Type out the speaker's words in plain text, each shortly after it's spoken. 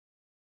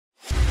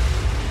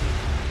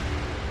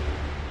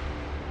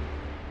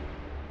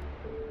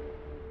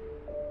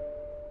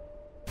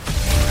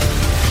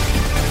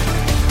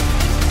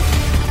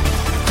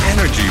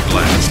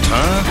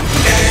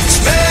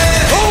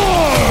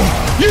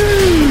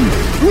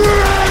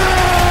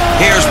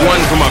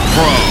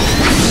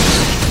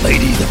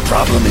lady, the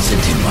problem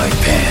isn't in my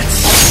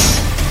pants.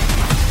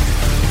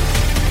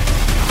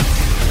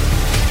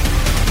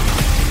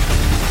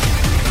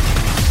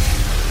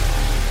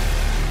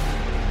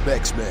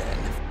 X-Men.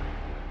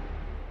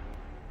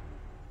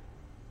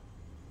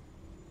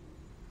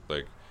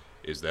 Like,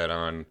 is that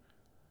on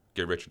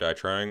Get Rich or Die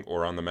Trying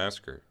or on The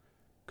Massacre?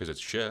 Because it's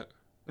shit.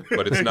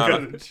 But it's not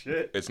on,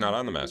 it's not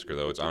on The Massacre,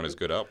 though. It's on his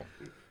good album.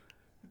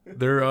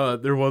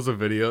 There was a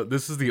video.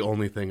 This is the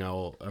only thing I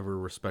will ever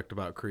respect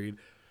about Creed,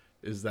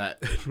 is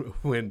that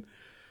when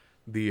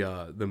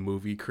the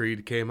movie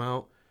Creed came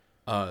out,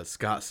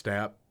 Scott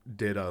Stapp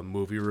did a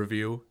movie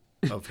review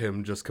of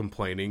him just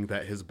complaining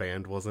that his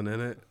band wasn't in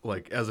it,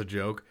 like as a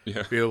joke.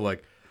 Yeah. Feel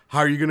like, how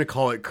are you gonna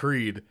call it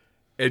Creed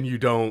and you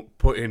don't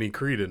put any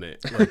Creed in it?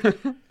 Like,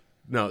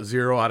 no,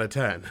 0 out of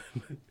 10.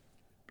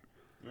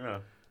 Yeah.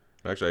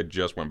 Actually, I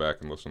just went back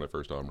and listened to the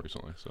first album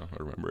recently, so I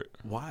remember it.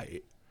 Why?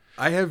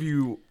 I have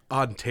you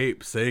on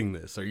tape saying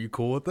this. Are you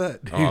cool with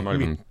that? Oh, I'm not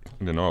even, I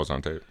didn't know I was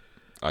on tape.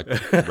 I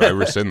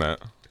rescind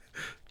that.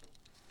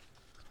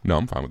 No,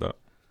 I'm fine with that.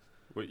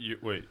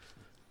 Wait.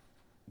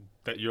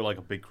 That you're like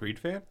a big Creed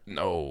fan?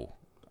 No.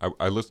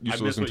 I used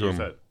to listen to him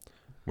said.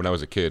 when I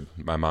was a kid.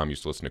 My mom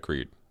used to listen to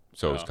Creed.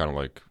 So it's kind of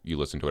like you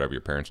listen to whatever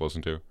your parents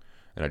listen to.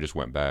 And I just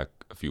went back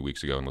a few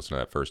weeks ago and listened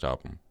to that first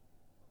album.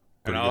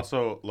 And I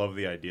also love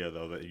the idea,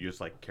 though, that you just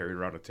like carried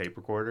around a tape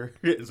recorder.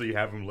 So you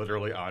have him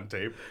literally on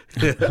tape.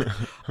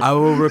 I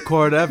will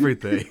record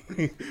everything.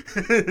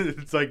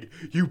 It's like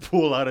you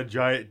pull out a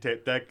giant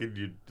tape deck and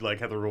you like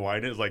have to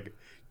rewind it. It's like,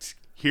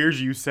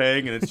 here's you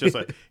saying, and it's just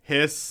a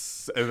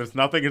hiss, and it's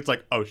nothing. It's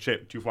like, oh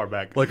shit, too far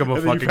back. Like I'm a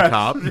And then fucking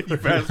cop. You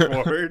fast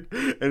forward,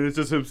 and it's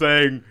just him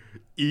saying,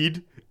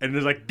 "Eid," and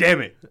it's like,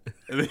 damn it,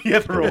 and then you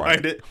have to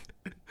rewind it.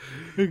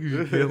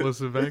 You can't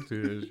listen back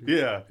to it.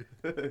 Yeah,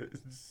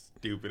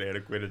 stupid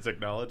antiquated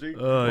technology.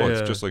 Well,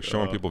 it's just like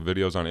showing people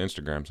videos on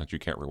Instagram since you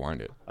can't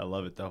rewind it. I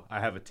love it though. I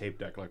have a tape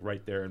deck like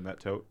right there in that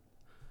tote.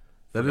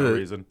 That For no is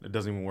reason, it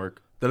doesn't even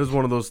work. that is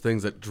one of those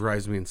things that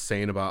drives me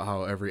insane about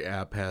how every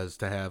app has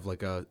to have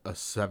like a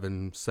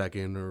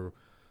 7-second or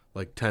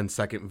like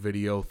 10-second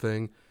video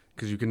thing,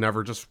 because you can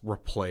never just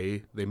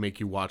replay. They make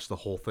you watch the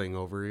whole thing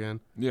over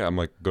again. Yeah, I'm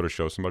like, go to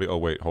show somebody. Oh,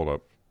 wait, hold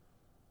up.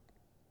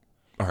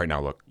 All right,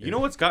 now look. You know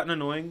what's gotten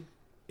annoying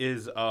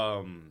is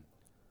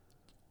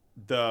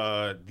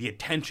the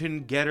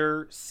attention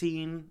getter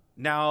scene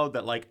now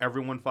that like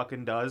everyone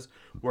fucking does,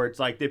 where it's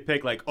like they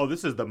pick like, oh,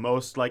 this is the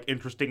most like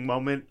interesting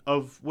moment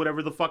of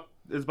whatever the fuck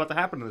is about to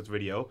happen in this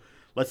video.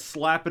 Let's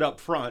slap it up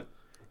front,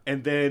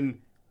 and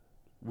then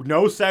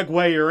no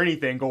segue or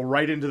anything, go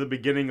right into the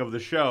beginning of the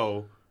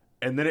show,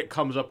 and then it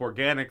comes up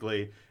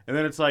organically, and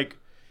then it's like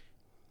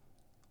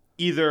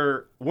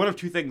either one of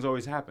two things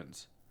always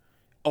happens.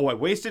 Oh, I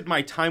wasted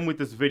my time with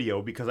this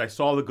video because I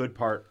saw the good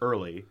part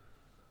early,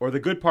 or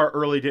the good part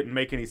early didn't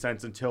make any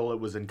sense until it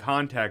was in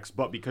context,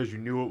 but because you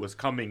knew it was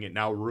coming, it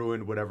now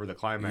ruined whatever the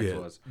climax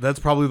was. That's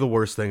probably the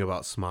worst thing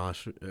about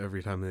Smosh.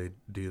 Every time they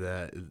do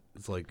that,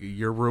 it's like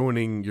you're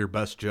ruining your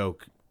best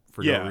joke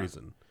for no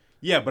reason.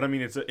 Yeah, but I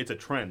mean, it's a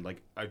trend.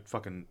 Like,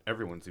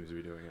 everyone seems to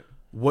be doing it.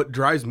 What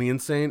drives me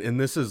insane, and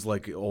this is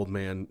like old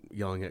man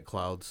yelling at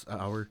clouds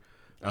hour,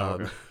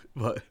 okay.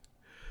 but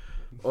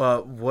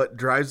what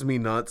drives me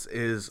nuts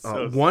is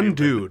So one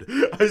stupid.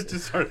 dude. I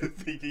just started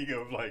thinking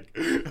of like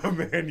a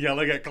man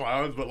yelling at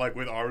clowns, but like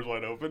with arms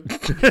wide open.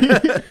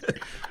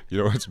 You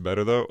know what's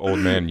better, though? Old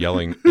man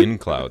yelling in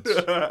clouds.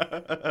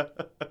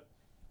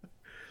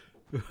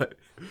 What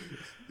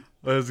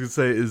I was gonna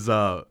say is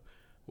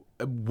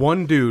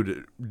one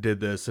dude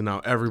did this, and now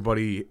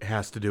everybody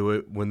has to do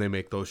it when they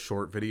make those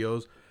short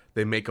videos.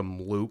 They make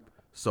them loop,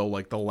 so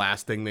like the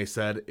last thing they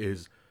said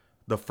is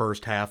the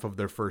first half of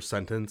their first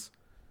sentence,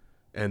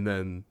 and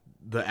then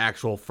the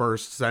actual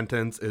first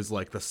sentence is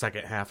like the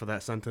second half of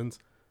that sentence.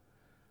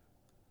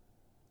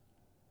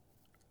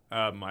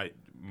 My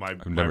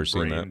I've never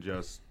seen brain that.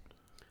 just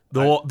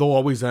They'll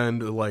always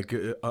end like,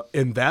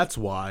 and that's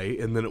why,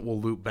 and then it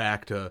will loop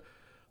back to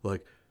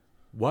like,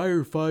 why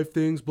are 5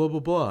 things, blah, blah,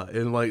 blah.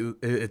 And like,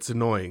 it's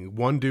annoying.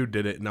 One dude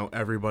did it. Now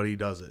everybody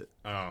does it.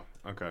 Oh,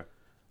 okay.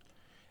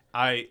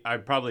 I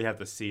probably have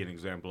to see an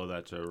example of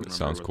that to remember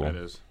sounds what cool. that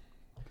is.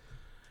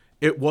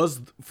 It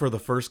was for the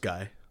first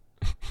guy.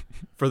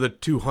 For the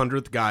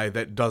 200th guy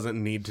that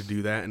doesn't need to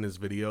do that in his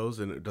videos,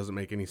 and it doesn't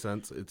make any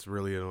sense. It's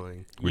really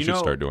annoying. We should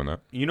start doing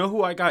that. You know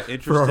who I got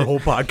interested For our whole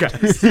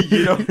podcast.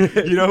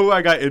 you know who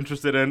I got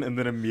interested in and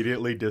then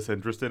immediately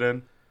disinterested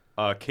in?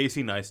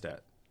 Casey Neistat.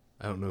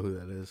 I don't know who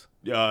that is.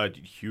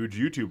 Huge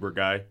YouTuber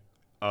guy.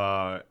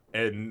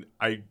 And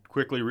I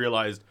quickly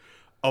realized,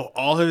 oh,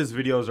 all of his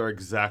videos are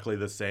exactly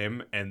the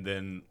same, and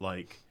then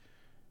like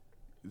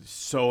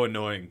so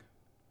annoying.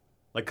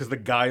 Like, because the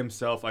guy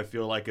himself, I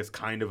feel like, is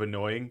kind of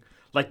annoying.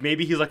 Like,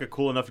 maybe he's, like, a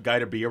cool enough guy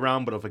to be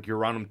around, but if, like, you're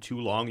around him too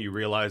long, you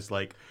realize,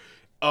 like,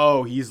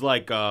 oh, he's,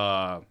 like,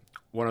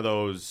 one of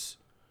those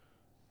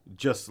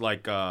just,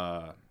 like,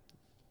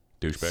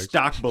 Douchebags?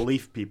 stock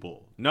belief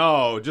people.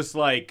 No, just,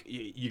 like,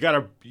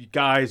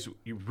 guys,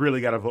 you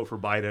really gotta vote for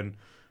Biden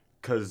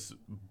because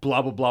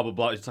blah, blah, blah, blah,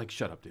 blah. It's like,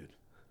 shut up, dude.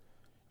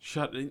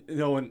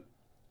 No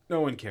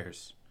one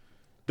cares.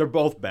 They're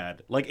both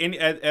bad. Like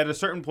at a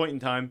certain point in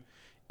time,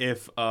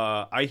 if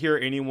I hear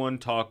anyone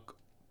talk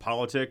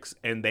politics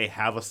and they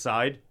have a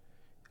side,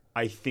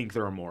 I think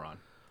they're a moron.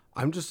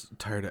 I'm just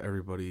tired of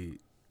everybody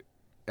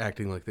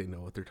acting like they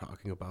know what they're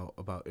talking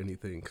about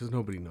anything, because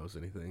nobody knows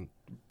anything.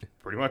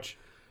 Pretty much.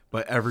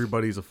 But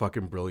everybody's a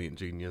fucking brilliant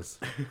genius.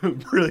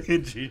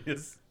 Brilliant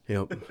genius.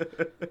 Yep.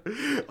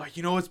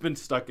 You know what's been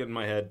stuck in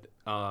my head?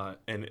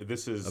 And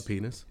this is... A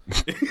penis?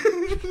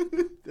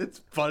 It's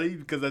funny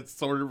because that's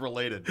sort of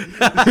related.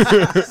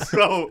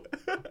 So,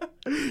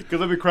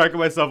 because I've been cracking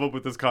myself up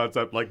with this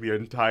concept like the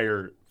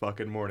entire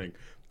fucking morning.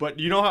 But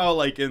you know how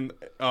like in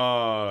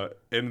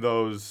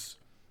those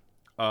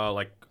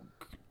like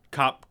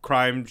cop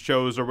crime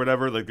shows or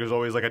whatever, like there's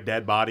always like a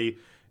dead body,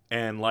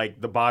 and like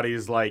the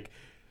body's like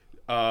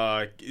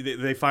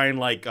they find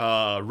like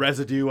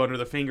residue under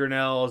the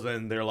fingernails,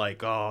 and they're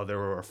like, oh, they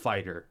were a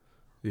fighter,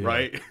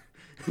 right?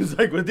 It's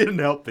like, it didn't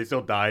help. They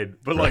still died,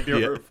 but like they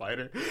were a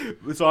fighter.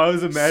 So I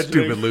was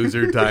imagining stupid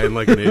loser dying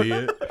like an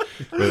idiot.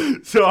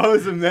 So I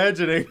was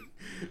imagining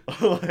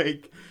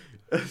like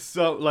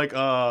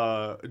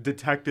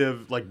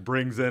detective like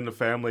brings in a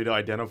family to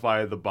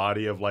identify the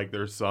body of like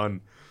their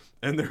son,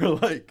 and they're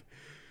like,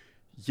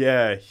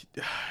 yeah,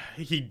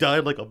 he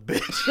died like a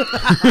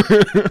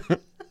bitch.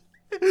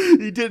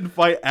 He didn't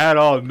fight at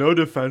all. No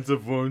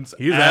defensive wounds.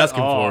 He was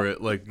asking for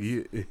it. Like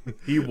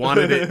he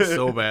wanted it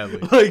so badly.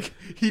 Like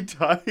he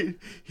died.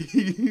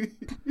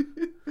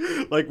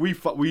 Like we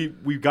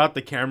got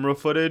the camera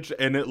footage,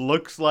 and it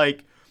looks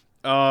like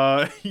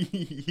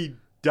he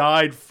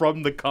died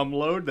from the cum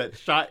load that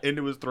shot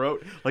into his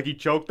throat. Like he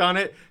choked on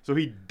it, so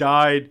he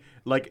died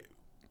like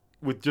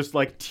with just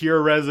like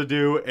tear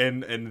residue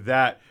and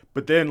that.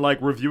 But then like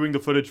reviewing the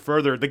footage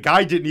further, the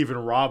guy didn't even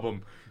rob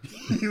him.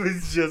 He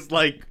was just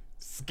like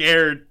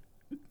scared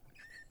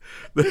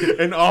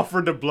and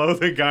offered to blow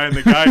the guy, and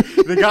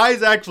the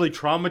guy's actually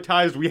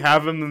traumatized. We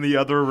have him in the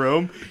other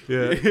room.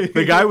 Yeah.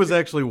 The guy was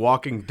actually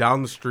walking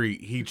down the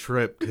street. He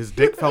tripped. His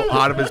dick fell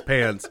out of his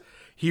pants.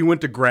 He went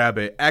to grab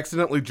it,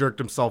 accidentally jerked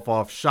himself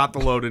off, shot the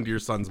load into your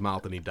son's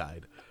mouth, and he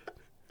died.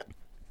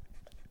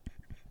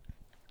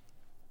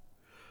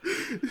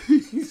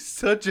 He's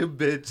such a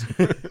bitch.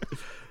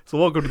 So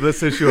welcome to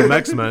this issue of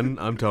X-Men.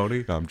 I'm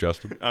Tony. I'm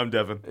Justin. I'm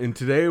Devin. And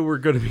today we're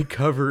going to be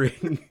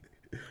covering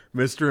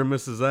Mr. and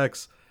Mrs.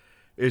 X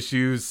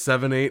issues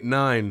 7, 8,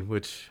 9,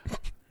 which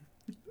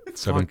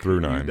 7 through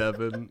 9. You,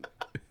 Devin.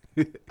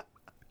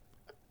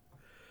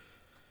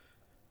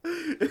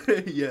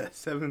 Yeah,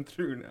 7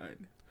 through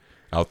 9.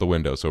 Out the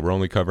window. So we're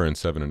only covering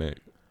 7 and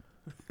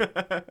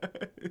 8.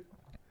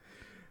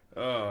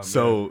 Oh,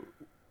 so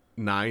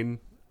 9,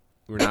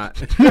 we're not.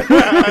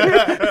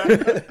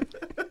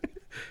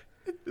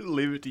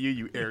 Leave it to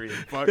you Aryan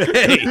fuck.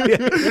 Hey.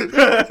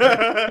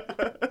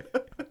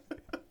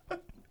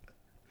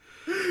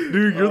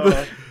 Dude,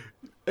 you're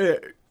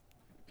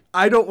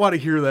I don't want to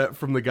hear that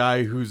from the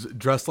guy who's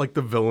dressed like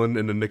the villain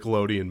in a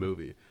Nickelodeon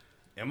movie.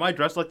 Am I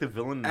dressed like the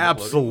villain in a Nickelodeon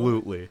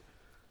Absolutely. Movie?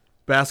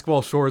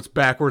 Basketball shorts,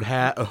 backward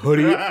hat, a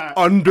hoodie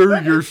under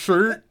your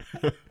shirt.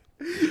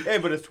 Hey,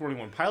 but it's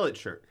 21 Pilot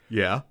shirt.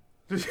 Yeah.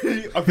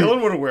 A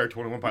villain wouldn't wear a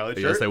 21 Pilot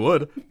shirt. Yes, they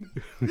would.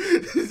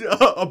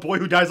 A boy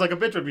who dies like a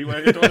bitch would be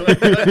wearing a 21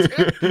 Pilot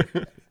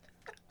shirt.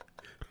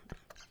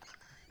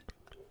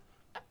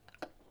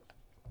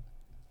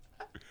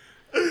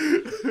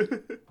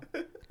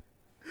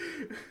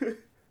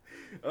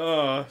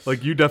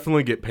 Like, you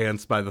definitely get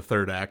pants by the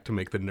third act to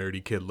make the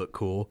nerdy kid look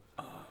cool.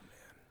 Oh, man.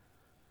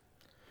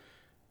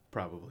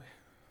 Probably.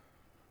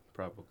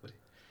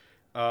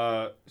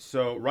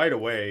 So right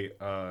away,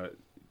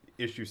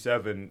 issue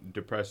 7,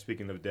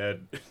 Speaking of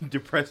Dead,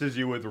 depresses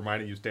you with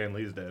reminding you Stan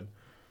Lee's dead.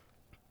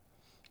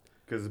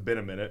 Because it's been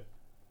a minute.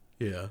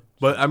 Yeah.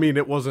 But, I mean,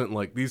 it wasn't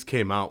like these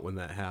came out when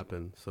that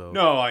happened, so.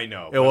 No, I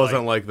know. It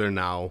wasn't like they're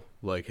now,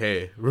 like,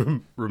 hey,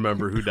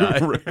 remember who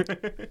died.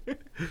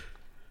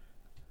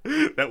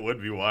 That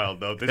would be wild,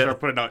 though. They start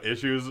putting out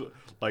issues,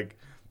 like,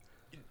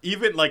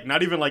 even, like,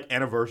 not even, like,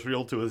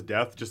 anniversarial to his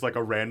death, just, like,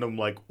 a random,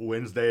 like,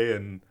 Wednesday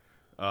in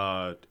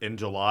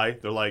July.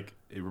 They're like,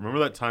 hey, remember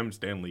that time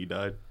Stan Lee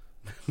died?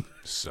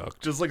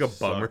 Sucked. Just like a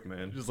bummer, Sucked,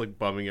 man. Just, like,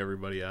 bumming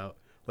everybody out,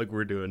 like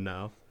we're doing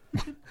now.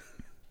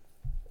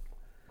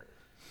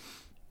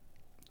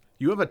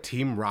 You have a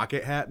Team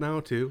Rocket hat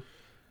now, too?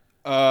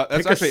 That's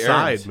Pick actually a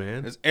side, Aaron's.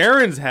 man. It's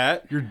Aaron's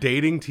hat. You're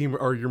dating Team,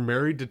 or you're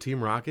married to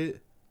Team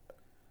Rocket?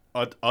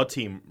 A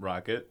Team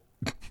Rocket.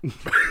 I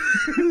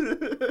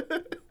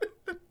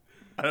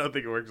don't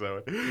think it works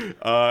that way.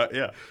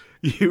 Yeah.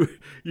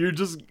 You're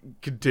just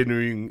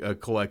continuing a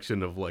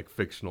collection of like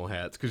fictional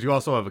hats because you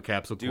also have a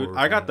Capsule Corp. Dude,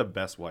 I got the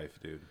best wife,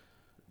 dude.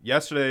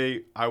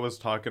 Yesterday, I was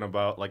talking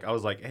about like I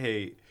was like,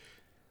 hey.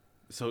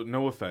 So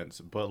no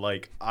offense, but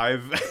like God.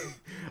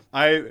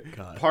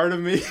 Part of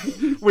me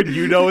when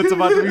you know it's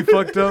about to be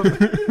fucked up.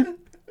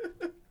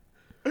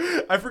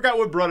 I forgot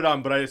what brought it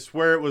on, but I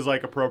swear it was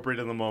like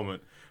appropriate in the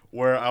moment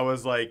where I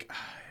was like,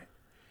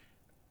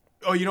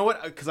 oh, you know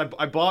what? Because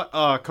I bought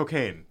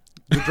cocaine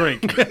The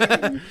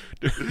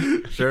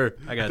drink. Sure,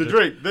 I got The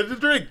drink. The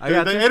drink. I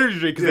got The you. energy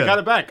drink, because Yeah. they got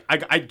it back.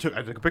 I took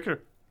a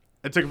picture.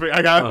 I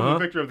got a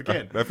picture of the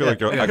can. I feel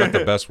like I got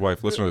the best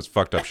wife. Listen to this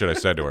fucked up shit I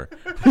said to her.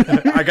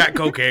 I got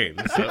cocaine.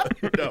 So.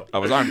 No. I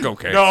was on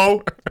cocaine.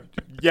 No.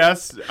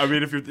 Yes. I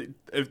mean,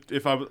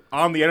 if I'm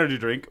on the energy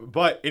drink.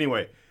 But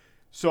anyway,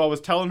 so I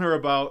was telling her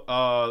about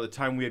the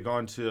time we had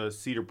gone to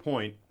Cedar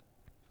Point,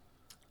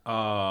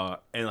 and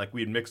like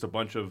we had mixed a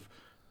bunch of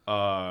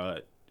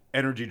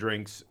energy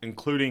drinks,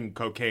 including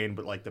cocaine,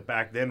 but like the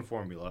back then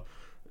formula.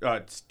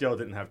 It still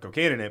didn't have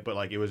cocaine in it, but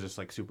like it was just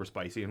like super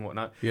spicy and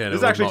whatnot. Yeah,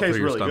 this actually tastes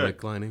really stomach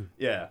good. lining.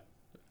 Yeah,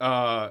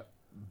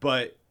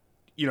 but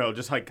you know,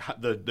 just like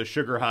the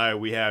sugar high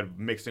we had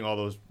mixing all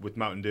those with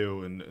Mountain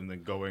Dew and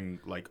then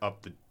going like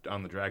up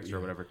on the dragster or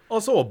whatever.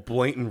 Also, a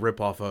blatant rip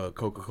off of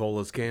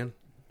Coca-Cola's can.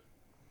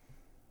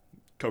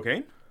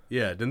 Cocaine?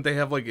 Yeah, didn't they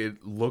have like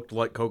it looked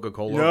like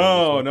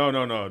Coca-Cola?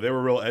 No. They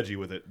were real edgy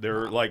with it. They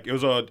were like it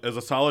was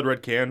a solid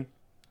red can,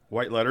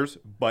 white letters,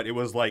 but it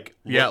was like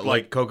Yeah, looked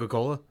like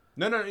Coca-Cola.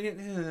 No,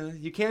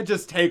 you can't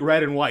just take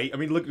red and white. I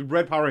mean, look,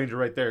 Red Power Ranger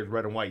right there is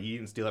red and white. You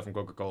didn't steal that from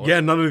Coca-Cola. Yeah,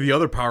 none of the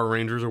other Power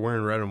Rangers are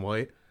wearing red and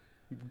white.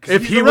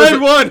 If he was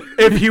one,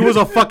 if he was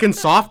a fucking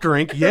soft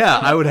drink, yeah,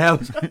 I would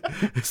have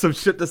some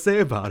shit to say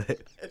about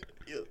it.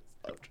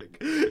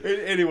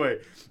 Anyway,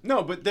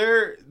 no, but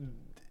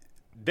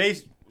they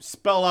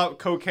spell out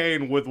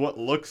cocaine with what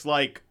looks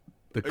like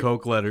The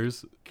Coke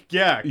letters.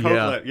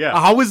 Coke yeah.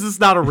 How is this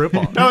not a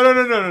ripoff?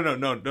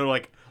 No,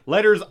 like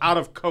letters out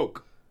of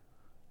Coke.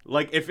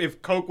 Like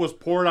if Coke was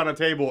poured on a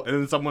table and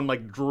then someone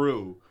like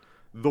drew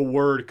the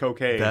word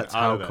cocaine. That's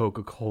out how of it.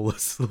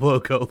 Coca-Cola's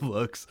logo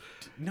looks.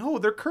 No,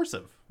 they're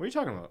cursive. What are you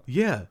talking about?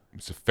 Yeah.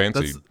 It's a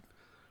fancy.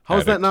 How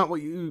is that addict. not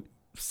what you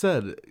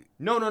said?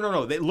 No.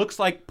 It looks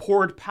like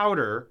poured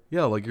powder.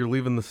 Yeah, like you're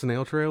leaving the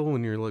snail trail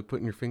when you're like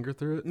putting your finger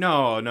through it.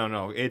 No.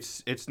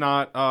 It's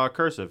not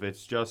cursive.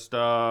 It's just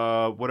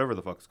whatever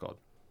the fuck it's called.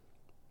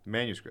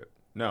 Manuscript.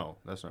 No,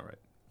 that's not right.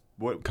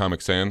 What?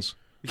 Comic Sans.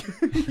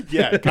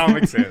 Yeah,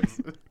 Comic Sans.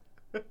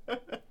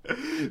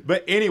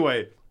 But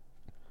anyway,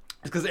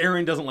 it's because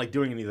Aaron doesn't like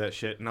doing any of that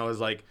shit, and I was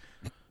like,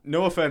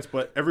 no offense,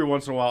 but every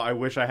once in a while, I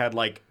wish I had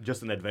like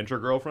just an adventure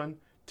girlfriend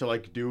to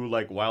like do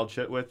like wild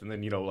shit with, and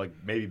then like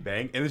maybe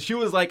bang. And then she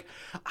was like,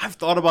 I've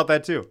thought about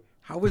that too.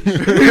 How would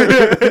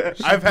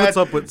I've had puts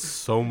up with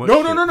so much?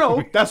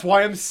 No. That's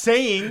why I'm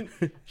saying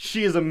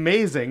she is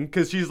amazing,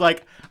 because she's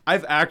like,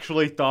 I've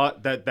actually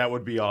thought that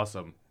would be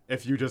awesome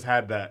if you just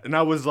had that. And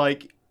I was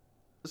like,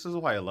 this is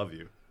why I love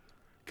you,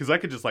 because I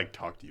could just like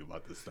talk to you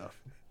about this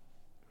stuff.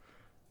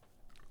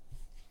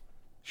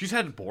 She's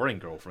had boring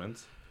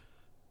girlfriends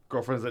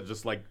that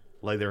just like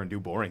lay there and do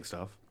boring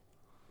stuff.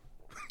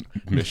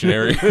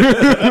 Missionary.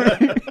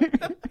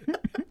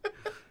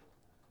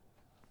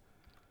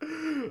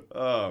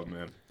 Oh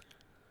man.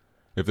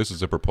 If If this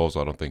is a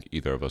proposal, I don't think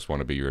either of us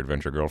want to be your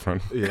adventure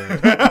girlfriend.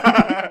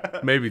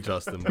 Yeah. Maybe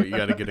Justin, but you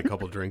got to get a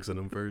couple drinks in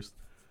him first.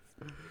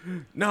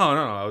 No.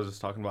 I was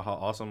just talking about how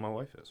awesome my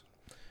wife is.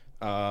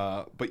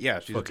 But yeah,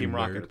 she's Fucking a Team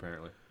Rocket nerd.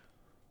 apparently.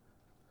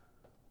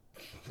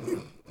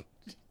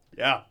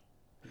 Yeah.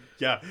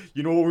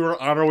 You know what we were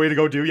on our way to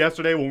go do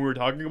yesterday when we were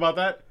talking about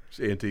that?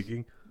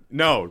 Antiquing.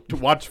 No, to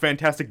watch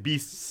Fantastic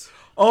Beasts.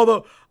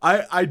 Although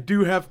I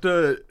do have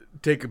to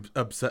take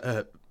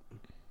upset.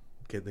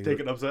 Can't think Take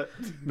of an upset.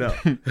 No.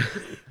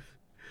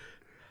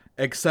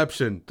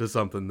 Exception to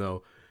something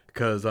though,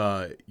 because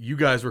you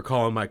guys were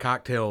calling my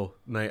cocktail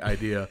night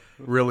idea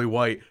really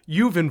white.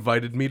 You've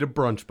invited me to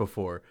brunch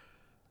before.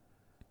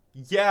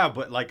 Yeah,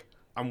 but like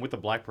I'm with a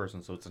black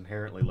person, so it's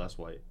inherently less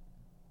white.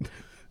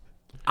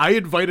 I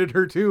invited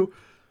her too.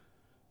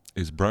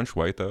 Is brunch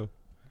white though?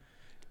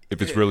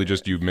 If it's really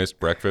just you missed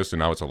breakfast and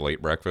now it's a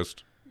late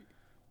breakfast.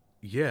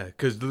 Yeah,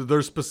 because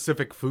there's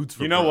specific foods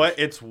for You know brunch. what?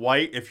 It's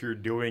white if you're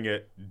doing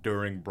it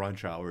during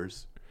brunch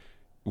hours.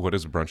 What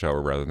is a brunch hour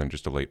rather than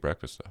just a late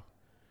breakfast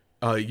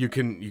though? You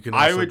can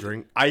also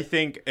drink. I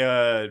think.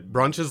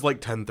 Brunch is like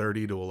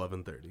 10:30 to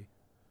 11:30.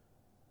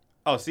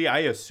 Oh, see, I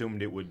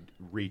assumed it would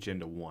reach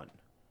into 1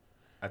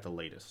 at the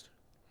latest.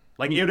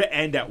 Like it would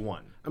end at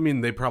 1. I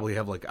mean, they probably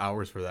have like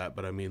hours for that,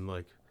 but I mean,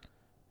 like,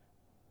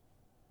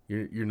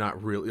 you're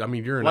not really. I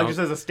mean, you're Like just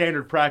as a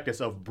standard practice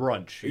of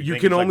brunch. you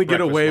think can it's like only get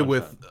breakfast, away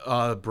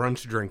lunchtime. with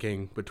brunch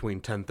drinking between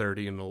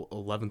 10:30 and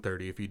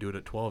 11:30. If you do it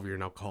at 12, you're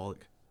an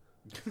alcoholic.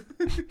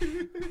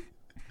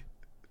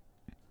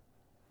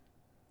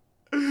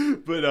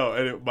 But no,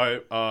 and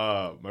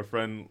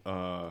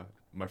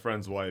my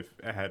friend's wife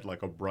had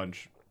like a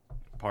brunch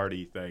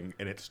party thing,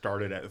 and it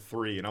started at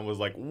 3, and I was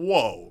like,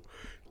 whoa,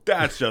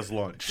 that's just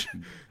lunch.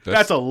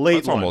 That's a late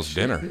That's lunch. almost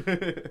dinner.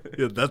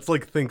 Yeah, that's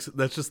like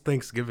that's just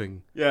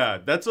Thanksgiving. Yeah,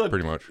 that's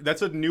Pretty much.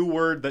 That's a new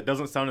word that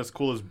doesn't sound as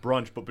cool as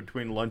brunch, but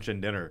between lunch and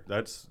dinner,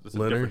 that's a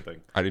Lunner? different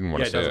thing. I didn't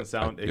want Yeah, to it say doesn't it.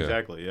 sound Yeah.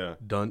 exactly. Yeah,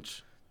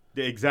 Dunch.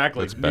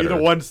 exactly. That's better.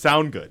 Neither one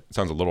sound good. It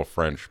sounds a little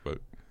French, but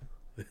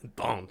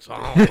Dunch.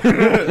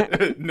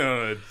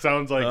 No, it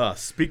sounds like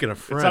Speaking of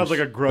it French, sounds like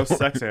a gross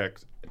sex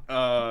act.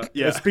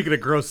 Yeah. Speaking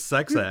of gross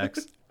sex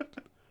acts,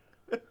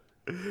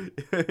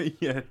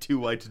 Yeah, 2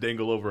 whites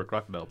dangle over a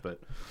crocodile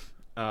pit.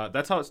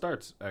 That's how it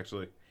starts,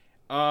 actually.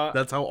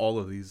 That's how all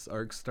of these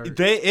arcs start.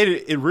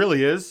 It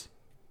really is.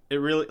 It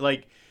really,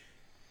 like,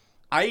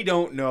 I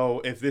don't know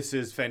if this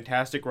is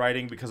fantastic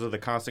writing because of the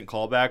constant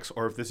callbacks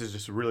or if this is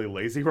just really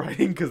lazy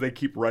writing because they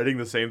keep writing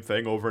the same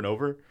thing over and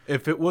over.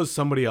 If it was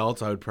somebody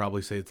else, I would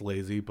probably say it's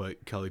lazy,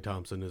 but Kelly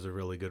Thompson is a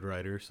really good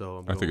writer,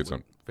 so I think it's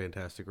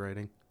fantastic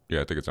writing.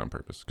 Yeah, I think it's on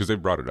purpose because they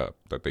brought it up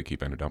that they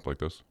keep ending up like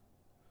this.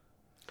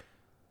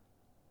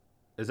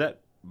 Is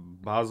that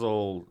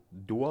Basil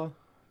Dua?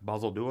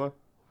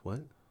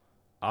 What?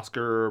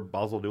 Oscar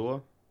Basil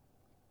Dua?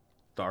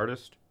 The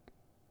artist?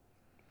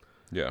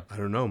 Yeah, I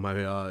don't know.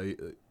 My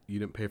you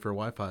didn't pay for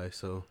Wi-Fi,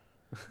 so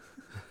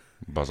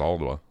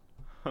Bazaldua,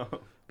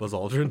 Buzz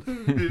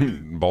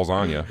Aldrin. balls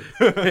on ya.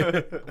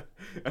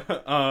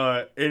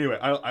 Anyway,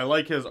 I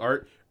like his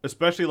art,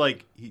 especially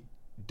like he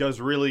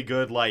does really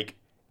good like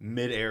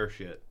mid-air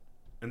shit,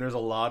 and there's a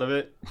lot of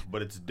it,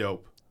 but it's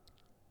dope.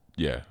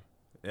 Yeah,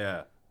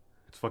 Yeah,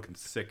 it's fucking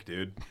sick,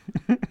 dude.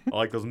 I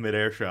like those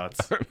mid-air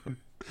shots.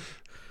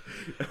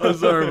 I'm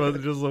sorry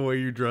about just the way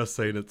you dress,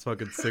 saying it's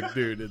fucking sick,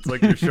 dude. It's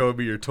like you're showing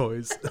me your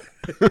toys.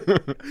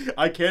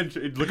 I can't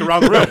look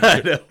around the room.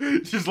 I know.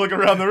 Just look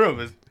around the room.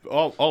 It's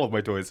all of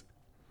my toys.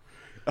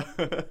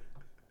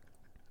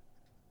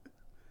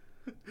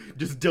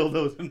 Just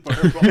dildos and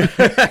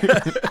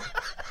fireballs.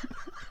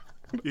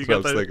 You That's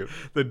got what I was thinking.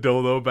 the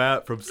dildo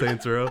bat from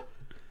Saints Row.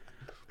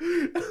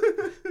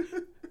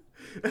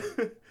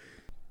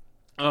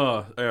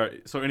 All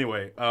right. So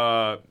anyway,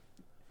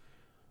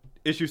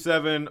 issue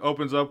 7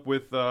 opens up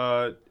with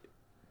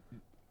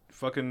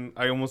fucking.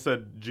 I almost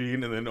said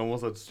Jean and then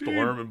almost said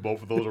Storm, and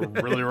both of those are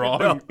really wrong.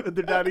 No,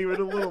 they're not even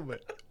a little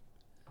bit.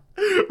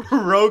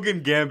 Rogue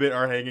and Gambit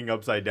are hanging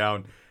upside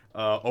down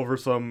over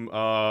some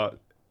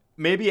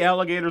maybe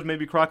alligators,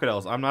 maybe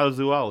crocodiles. I'm not a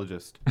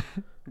zoologist,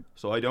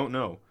 so I don't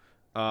know.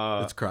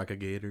 It's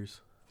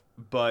crocodigators.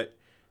 But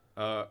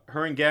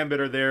her and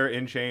Gambit are there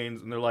in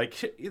chains, and they're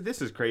like,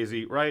 "This is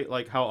crazy, right?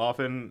 Like how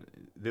often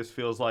this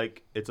feels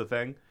like it's a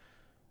thing."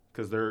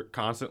 Because they're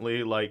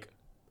constantly like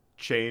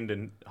chained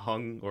and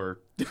hung, or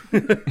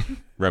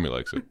Remy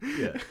likes it.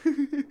 Yeah.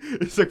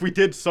 it's like we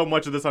did so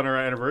much of this on our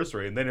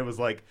anniversary, and then it was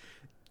like,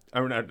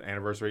 our not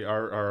anniversary,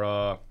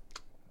 our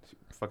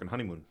fucking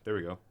honeymoon. There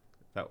we go,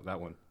 that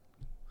one.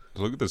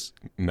 Look at this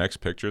next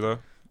picture though,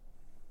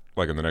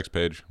 like on the next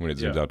page when it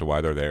zooms Yeah. out to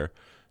why they're there.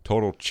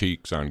 Total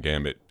cheeks on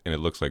Gambit, and it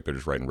looks like they're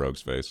just right in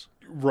Rogue's face.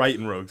 Right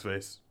in Rogue's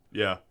face.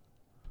 Yeah.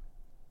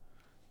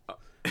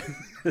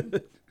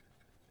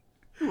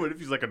 What if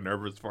he's like a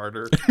nervous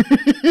farter?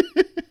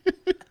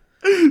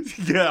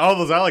 Yeah, all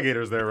those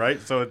alligators there, right?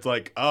 So it's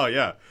like, oh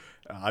yeah,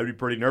 I'd be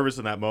pretty nervous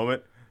in that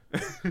moment.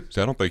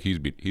 So I don't think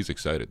he's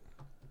excited.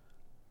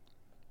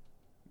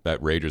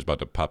 That Rager's about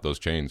to pop those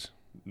chains.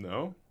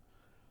 No?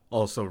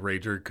 Also,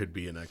 Rager could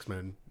be an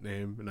X-Men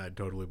name, and I'd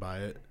totally buy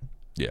it.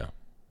 Yeah.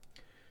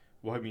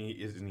 Well, I mean,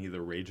 isn't he the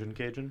Ragin'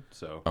 Cajun?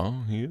 So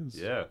Oh, he is.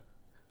 yeah.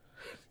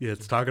 Yeah,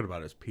 it's talking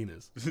about his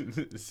penis.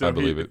 So I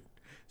believe it.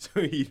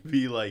 So he'd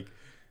be like,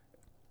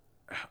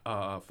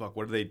 fuck,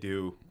 what did they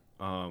do?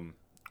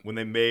 When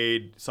they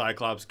made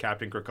Cyclops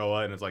Captain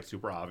Krakoa, and it's like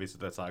super obvious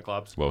that that's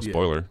Cyclops. Well, Yeah.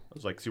 spoiler. It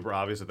was like super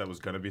obvious that was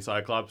gonna be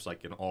Cyclops,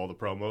 like in all the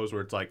promos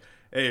where it's like,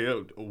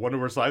 hey, wonder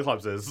where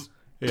Cyclops is.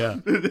 Yeah.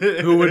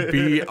 Who would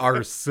be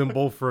our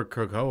symbol for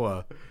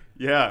Krakoa?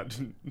 Yeah,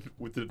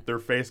 with their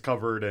face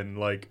covered and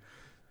like,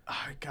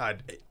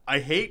 God, I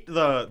hate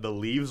the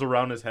leaves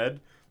around his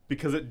head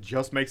because it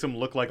just makes him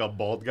look like a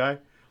bald guy.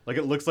 Like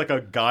it looks like a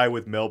guy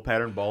with male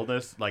pattern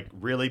baldness, like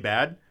really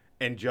bad,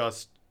 and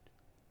just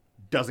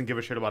doesn't give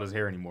a shit about his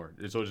hair anymore.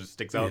 So it just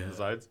sticks out Yeah. the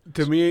sides.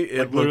 To me, it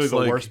Like literally looks the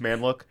like worst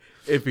man look.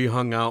 if he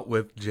hung out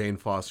with Jane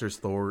Foster's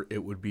Thor,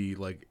 it would be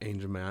like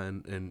Angel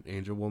Man and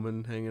Angel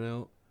Woman hanging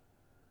out.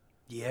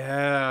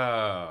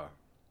 Yeah,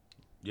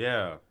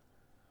 yeah.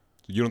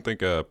 You don't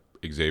think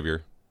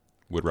Xavier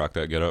would rock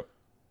that get up?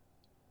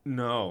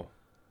 No,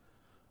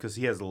 because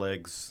he has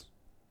legs.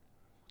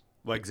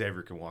 Like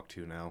Xavier can walk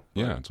too now.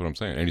 Yeah, that's what I'm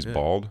saying. And he's Yeah.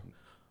 bald.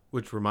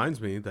 Which reminds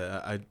me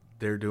that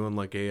they're doing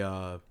like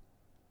a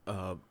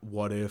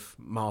what if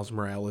Miles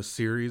Morales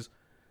series,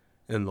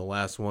 and the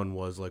last one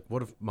was like,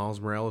 what if Miles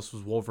Morales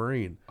was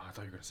Wolverine? Oh, I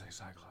thought you were gonna say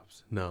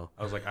Cyclops. No,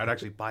 I was like, I'd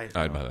actually buy it.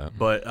 I'd now. buy that.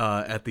 but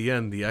at the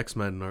end, the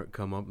X-Men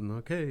come up and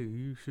okay,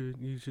 you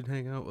should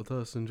hang out with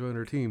us and join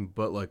our team.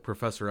 But like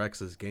Professor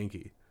X is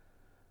Genki,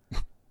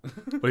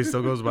 but he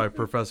still goes by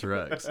Professor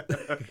X.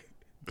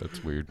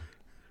 That's weird.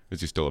 Is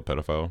he still a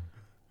pedophile?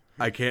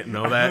 I can't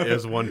know that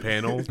as one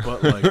panel,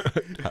 but like,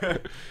 I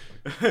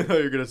thought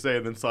you were gonna say,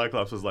 and then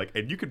Cyclops was like,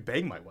 and you could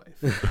bang my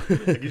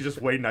wife. Like he's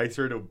just way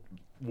nicer to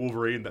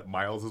Wolverine that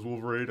Miles is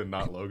Wolverine and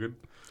not Logan.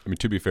 I mean,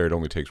 to be fair, it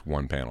only takes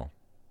one panel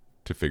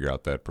to figure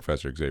out that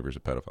Professor Xavier's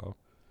a pedophile.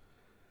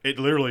 It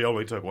literally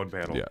only took one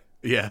panel. Yeah.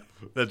 yeah,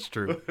 that's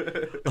true.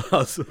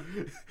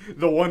 Awesome.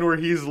 The one where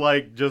he's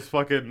like just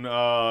fucking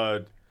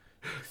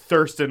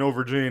thirsting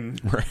over Jean.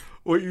 Right.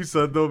 What you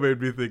said though made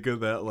me think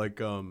of that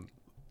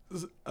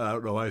I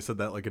don't know why I said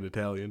that like an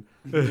Italian.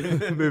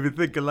 Maybe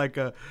thinking like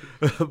a,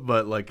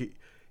 but like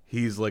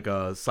he's like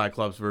a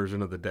Cyclops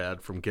version of the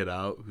dad from Get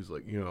Out, who's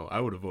like, I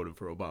would have voted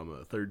for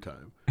Obama a third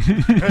time.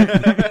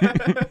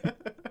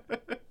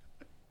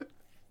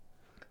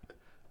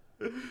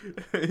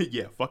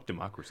 Yeah, fuck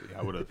democracy.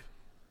 I would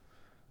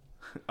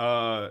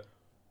have.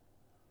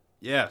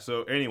 Yeah.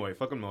 So anyway,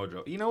 fucking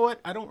Mojo. You know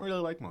what? I don't really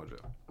like Mojo.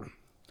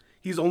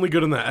 He's only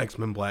good in that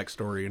X-Men Black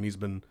story, and he's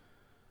been.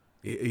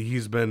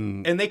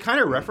 And they kind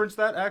of reference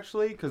that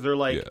actually, because they're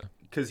like,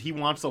 because he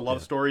wants a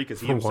love story,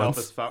 because he himself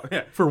has found.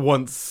 Yeah. For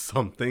once,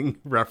 something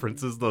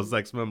references those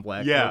X-Men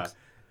Black. Yeah, books.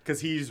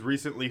 because he's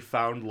recently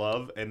found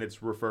love, and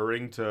it's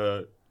referring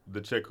to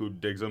the chick who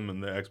digs him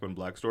in the X-Men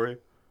Black story.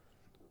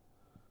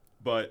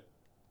 But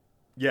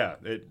yeah,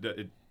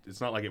 it's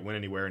not like it went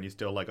anywhere, and he's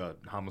still like a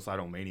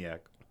homicidal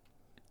maniac.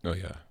 Oh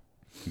yeah,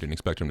 didn't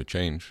expect him to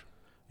change.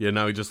 Yeah,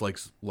 now he just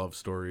likes love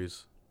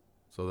stories,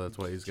 so that's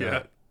why he's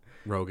got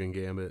Rogue and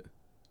Gambit.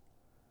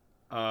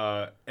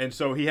 And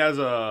so he has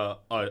a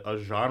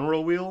genre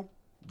wheel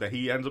that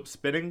he ends up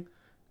spinning,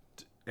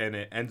 and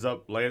it ends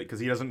up landing because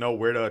he doesn't know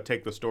where to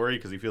take the story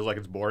because he feels like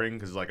it's boring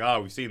because he's like,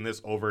 we've seen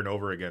this over and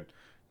over again.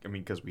 I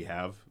mean, because we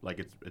have, like,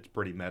 it's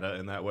pretty meta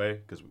in that way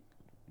because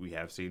we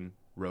have seen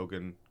Rogue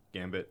and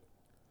Gambit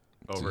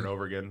over and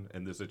over again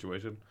in this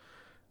situation.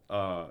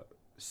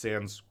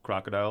 Sans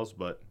crocodiles,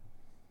 but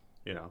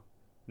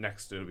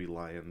next it'll be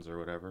lions or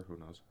whatever. Who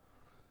knows?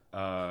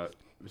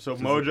 So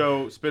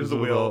Mojo spins the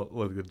wheel.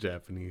 Like the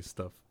Japanese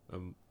stuff.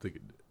 I'm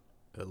thinking,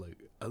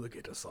 like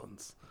alligator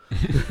sons.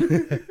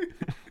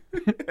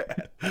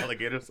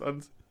 Alligator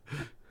sons.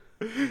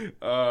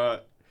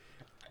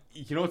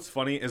 You know what's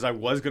funny is I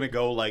was gonna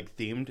go like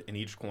themed in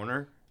each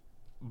corner,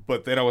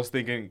 but then I was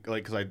thinking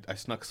like because I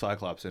snuck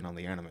Cyclops in on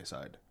the anime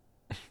side,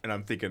 and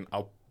I'm thinking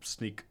I'll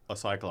sneak a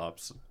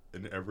Cyclops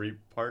in every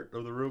part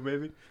of the room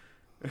maybe.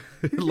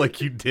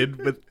 Like you did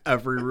with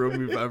every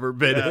room you've ever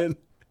been in.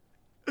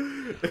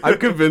 I'm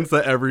convinced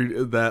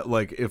that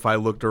like if I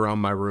looked around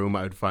my room,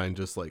 I'd find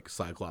just like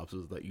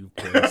Cyclopses that you've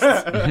placed.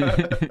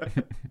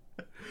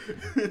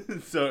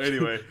 So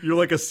anyway, you're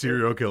like a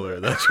serial killer.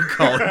 That's your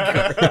calling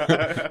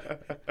card.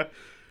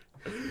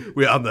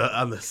 We on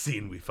the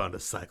scene. We found a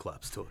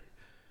Cyclops toy.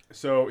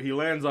 So he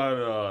lands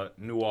on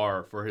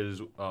Noir for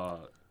his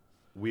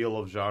wheel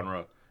of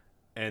genre,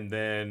 and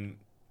then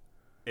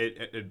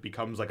it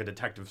becomes like a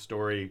detective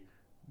story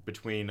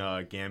between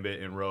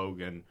Gambit and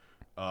Rogue, and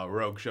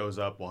Rogue shows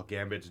up while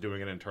Gambit's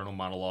doing an internal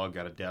monologue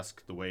at a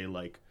desk, the way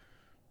like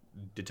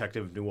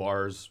detective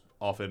noirs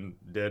often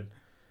did,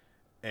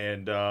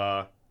 and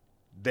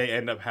they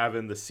end up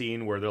having the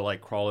scene where they're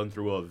like crawling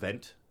through a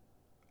vent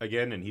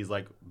again, and he's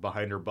like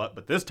behind her butt,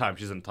 but this time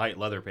she's in tight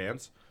leather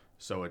pants,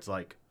 so it's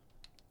like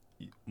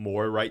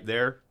more right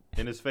there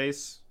in his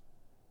face,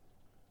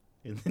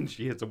 and then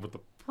she hits him with the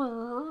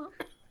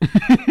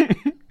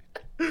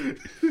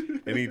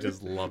and he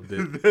just loved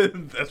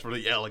it. That's for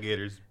the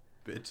alligators,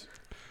 bitch.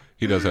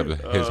 He does have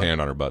his hand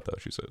on her butt, though,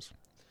 she says.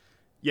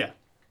 Yeah.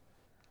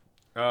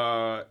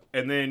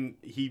 And then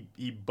he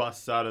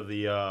busts out of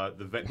the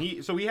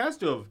vent. So he has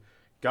to have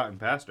gotten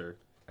past her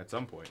at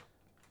some point.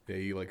 Yeah,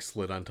 he like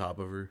slid on top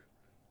of her.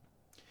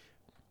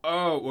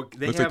 Oh, well,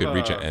 looks like they'd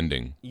reach an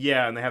ending.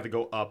 Yeah, and they have to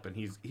go up, and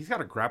he's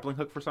got a grappling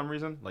hook for some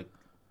reason, like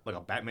a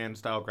Batman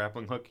style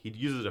grappling hook. He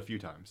uses it a few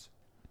times.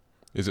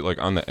 Is it like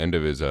on the end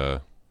of his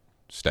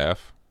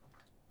staff?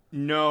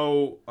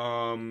 No,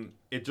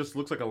 it just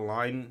looks like a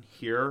line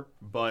here,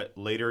 but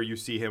later you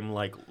see him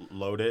like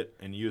load it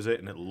and use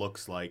it, and it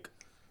looks like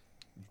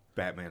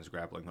Batman's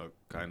grappling hook,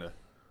 kind of.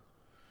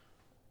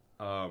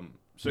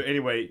 So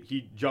anyway,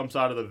 he jumps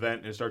out of the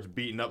vent and starts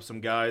beating up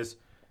some guys,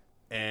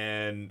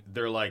 and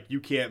they're like, "You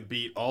can't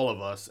beat all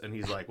of us," and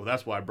he's like, "Well,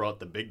 that's why I brought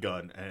the big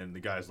gun," and the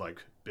guy's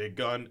like, "Big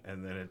gun?"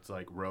 And then it's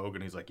like Rogue,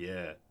 and he's like,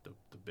 "Yeah, the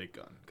big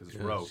gun, because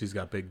it's Rogue." She's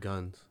got big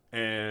guns.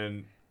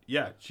 And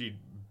yeah, she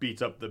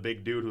beats up the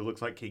big dude who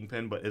looks like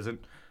Kingpin but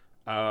isn't.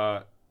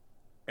 And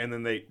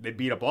then they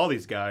beat up all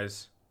these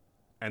guys,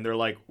 and they're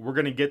like, "We're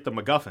gonna get the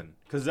MacGuffin,"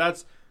 because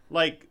that's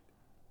like,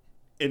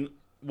 in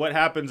what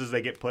happens is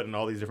they get put in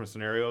all these different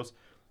scenarios,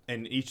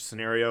 and each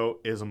scenario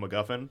is a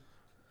MacGuffin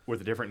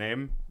with a different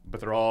name, but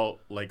they're all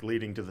like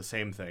leading to the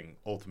same thing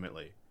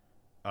ultimately.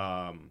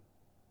 But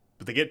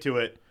they get to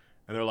it,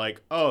 and they're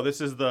like, "Oh,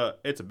 it's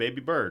a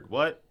baby bird.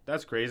 What?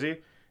 That's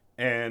crazy."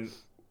 And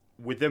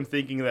with them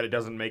thinking that it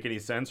doesn't make any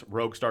sense,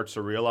 Rogue starts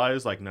to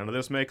realize, like, none of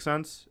this makes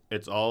sense.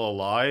 It's all a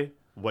lie.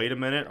 Wait a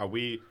minute.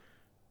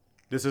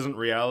 This isn't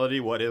reality.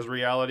 What is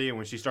reality? And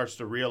when she starts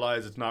to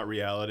realize it's not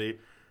reality,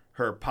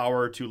 her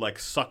power to, like,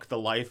 suck the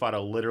life out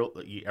of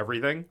literally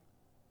everything.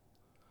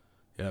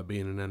 Yeah,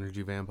 being an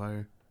energy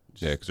vampire.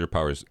 Yeah, because her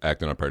power's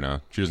acting up right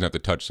now. She doesn't have to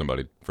touch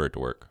somebody for it to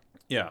work.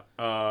 Yeah.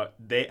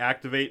 They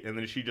activate, and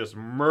then she just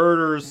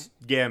murders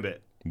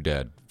Gambit.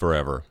 Dead.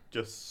 Forever.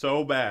 Just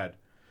so bad.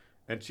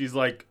 And she's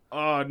like,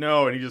 "Oh,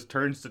 no," and he just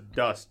turns to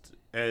dust.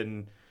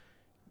 And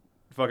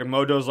fucking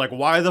Mojo's like,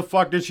 "Why the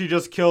fuck did she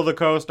just kill the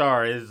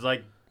co-star?" It's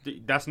like,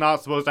 that's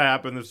not supposed to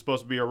happen. There's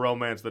supposed to be a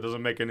romance. That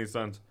doesn't make any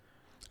sense.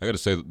 I got to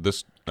say,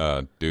 this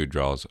dude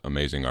draws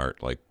amazing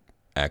art, like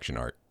action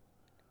art.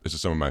 This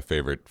is some of my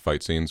favorite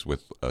fight scenes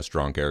with a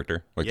strong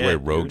character. Like the way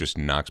Rogue just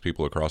knocks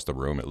people across the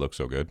room, it looks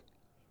so good.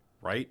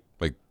 Right?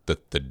 Like the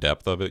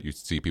depth of it, you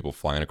see people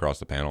flying across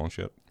the panel and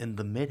shit. And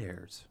the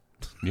mid-airs.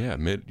 Yeah,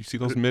 you see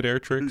those mid-air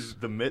tricks?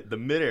 The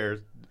mid-air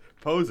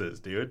poses,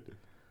 dude.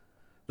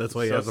 That's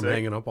why he So has them sick.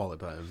 hanging up all the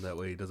time. That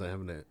way he doesn't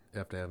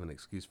have to have an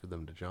excuse for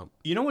them to jump.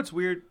 You know what's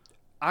weird?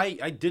 I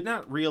did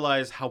not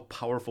realize how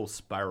powerful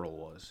Spiral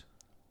was.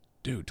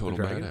 Dude, total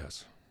dragon?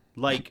 badass.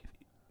 Like,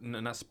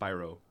 not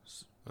Spyro.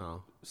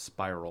 Oh,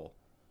 Spiral.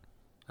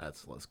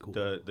 that's less cool.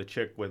 The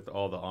chick with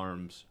all the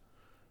arms.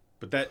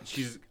 But that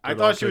I Good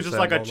thought old she was Chris just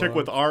like a Savage chick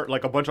with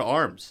like a bunch of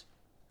arms.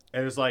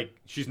 And it's like,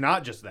 she's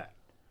not just that.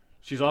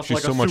 She's also She's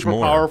like so a much super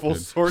more, powerful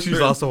dude. sorceress. She's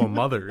also a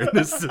mother and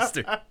his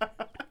sister.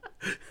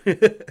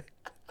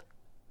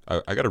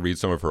 I got to read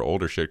some of her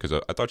older shit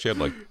because I thought she had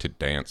like to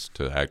dance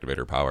to activate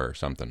her power or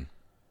something.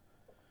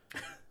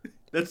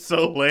 That's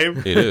so lame.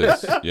 It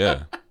is,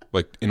 yeah.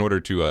 Like in order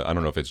to, I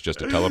don't know if it's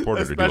just a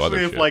teleporter to do other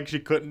Especially if shit. like she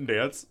couldn't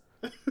dance.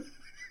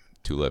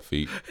 2 left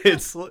feet,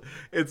 it's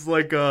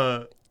like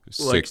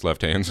 6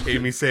 left hands.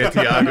 Amy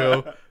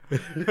Santiago,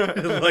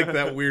 like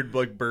that weird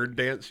like bird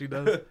dance she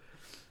does.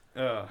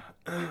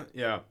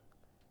 Yeah.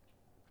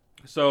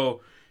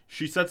 So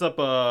she sets up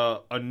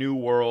a new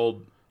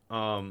world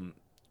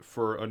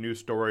for a new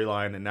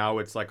storyline, and now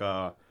it's like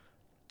a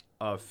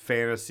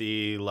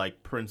fantasy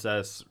like prince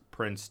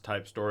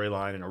type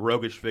storyline, and a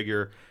roguish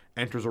figure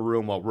enters a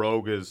room while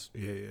Rogue is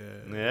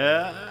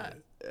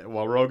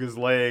while Rogue is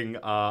laying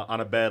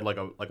on a bed like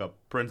a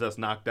princess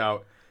knocked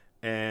out,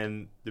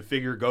 and the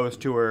figure goes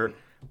to her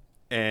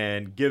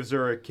and gives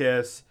her a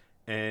kiss,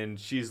 and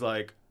she's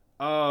like,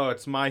 "Oh,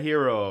 it's my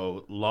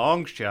hero,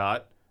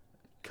 Longshot,"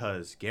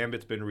 because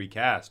Gambit's been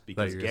recast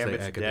because you were gonna say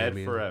Gambit's dead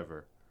Academia.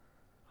 forever.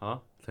 Huh?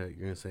 I thought you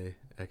were gonna say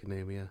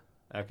Academia.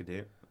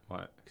 Academia?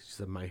 What? She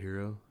said My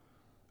Hero,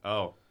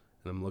 Oh,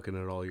 and I'm looking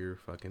at all your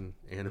fucking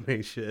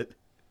anime shit.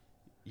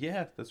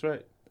 yeah, that's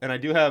right. And I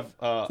do have Is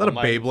that a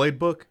my- Beyblade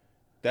book?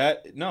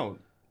 That no,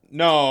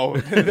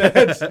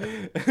 that's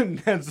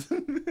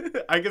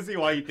I can see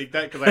why you think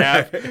that because I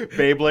have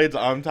Beyblades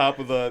on top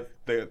of the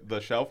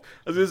shelf.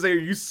 I was gonna say, are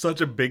you such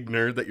a big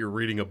nerd that you're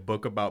reading a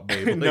book about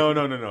Beyblade?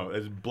 No.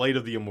 It's Blade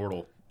of the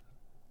Immortal.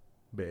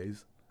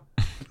 Bays.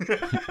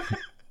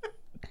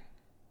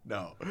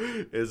 No,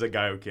 it's a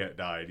guy who can't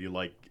die. And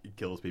he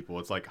kills people.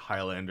 It's like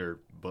Highlander,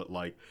 but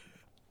like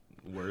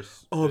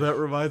worse. Oh, that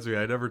reminds me.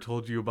 I never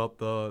told you about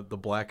the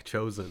Black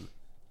Chosen.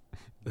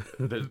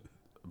 The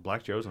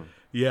Black Chosen.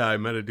 Yeah, I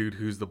met a dude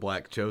who's the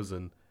Black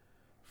Chosen.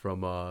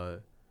 From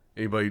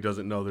anybody who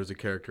doesn't know, there's a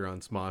character on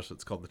Smosh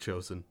that's called the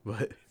Chosen.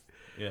 But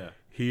Yeah.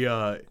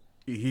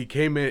 he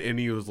came in and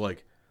he was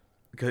like,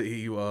 cause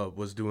he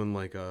was doing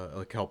like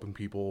helping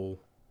people,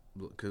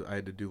 because I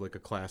had to do like a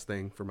class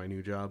thing for my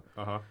new job.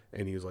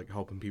 And he was like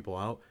helping people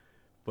out,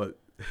 but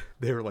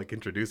they were like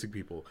introducing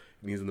people,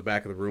 and he's in the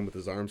back of the room with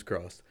his arms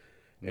crossed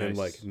and Nice.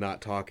 like not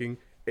talking,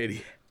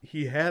 and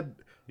he had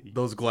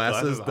those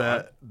glasses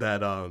Glasses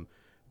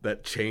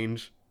that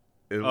change.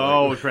 And,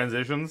 Oh, like,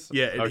 transitions.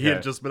 yeah, and he Okay.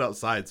 had just been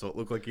outside, so it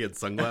looked like he had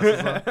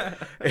sunglasses on.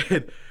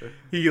 And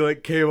he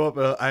like came up,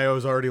 and I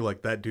was already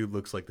like, that dude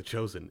looks like the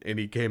Chosen. And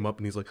he came up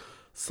and he's like,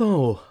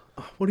 "So,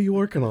 what are you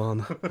working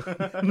on?"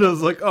 And I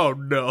was like, "Oh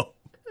no."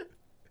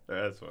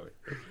 That's funny.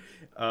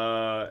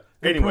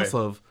 Anyway,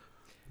 Impressive.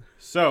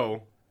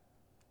 so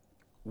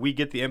we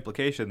get the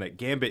implication that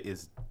Gambit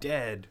is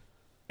dead,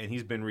 and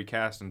he's been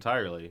recast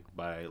entirely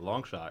by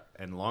Longshot,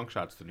 and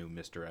Longshot's the new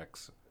Mr.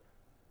 X.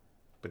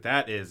 But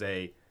that is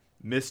a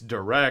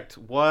misdirect.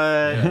 What?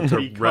 It's a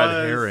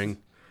red herring.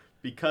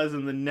 Because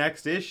in the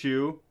next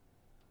issue,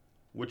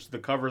 which the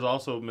cover's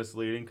also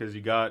misleading because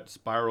you got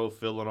Spiral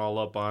filling all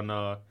up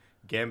on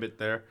Gambit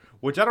there,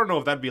 which I don't know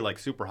if that'd be like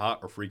super hot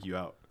or freak you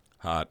out.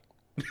 Hot.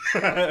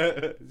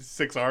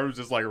 6 arms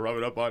just like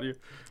rubbing up on you.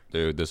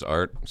 Dude, this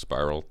art,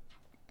 Spiral,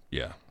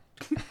 yeah.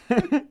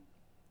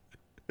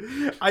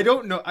 I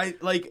don't know. I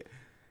like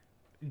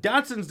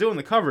Dotson's doing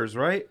the covers,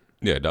 right?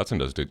 Yeah, Dotson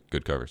does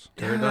good covers.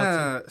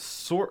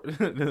 Sort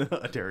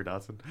Terry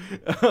Dotson.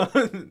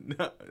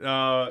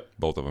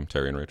 Both of them,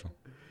 Terry and Rachel.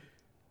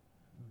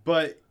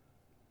 But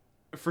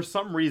for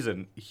some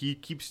reason, he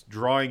keeps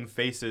drawing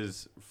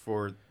faces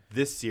for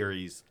this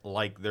series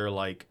like they're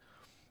like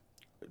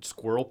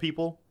squirrel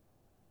people,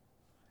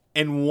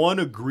 and one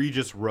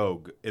egregious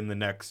rogue in the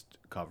next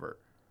cover.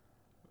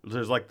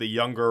 There's like the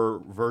younger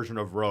version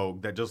of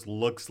Rogue that just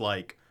looks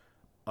like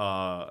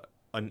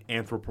an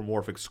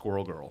anthropomorphic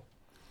squirrel girl.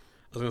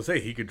 I was gonna say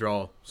he could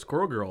draw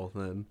Squirrel Girl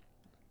then,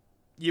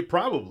 You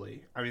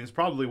probably. I mean, it's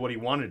probably what he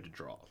wanted to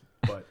draw,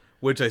 but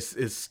which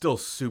is still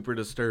super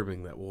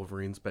disturbing that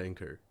Wolverine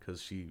spanked her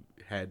because she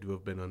had to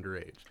have been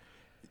underage,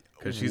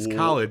 because she's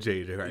college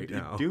age right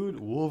now. dude,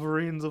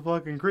 Wolverine's a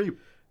fucking creep.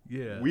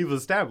 Yeah. We've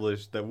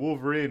established that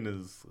Wolverine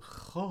is.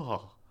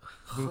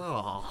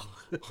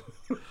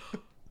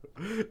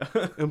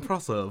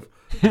 Impressive.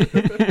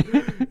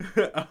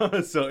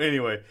 So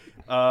anyway,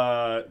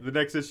 the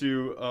next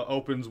issue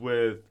opens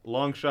with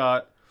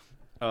Longshot,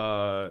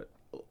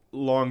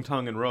 Long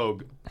Tongue, and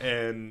Rogue,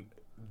 and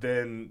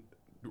then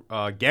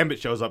Gambit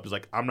shows up. Is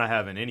like, I'm not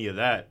having any of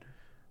that.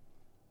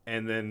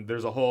 And then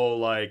there's a whole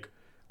like,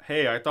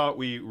 hey, I thought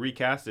we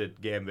recasted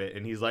Gambit,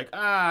 and he's like,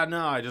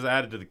 no, I just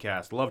added to the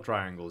cast. Love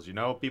triangles, you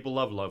know, people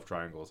love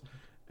triangles.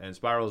 And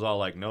Spiral's all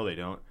like, no, they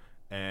don't.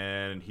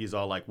 And he's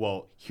all like,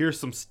 well, here's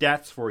some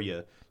stats for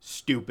you,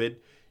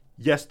 stupid.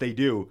 Yes, they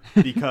do,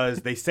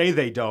 because they say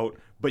they don't,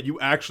 but you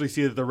actually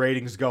see that the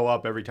ratings go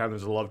up every time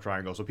there's a love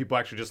triangle. So people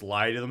actually just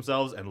lie to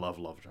themselves and love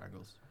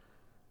triangles.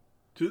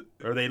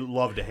 Or they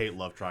love to hate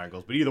love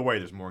triangles. But either way,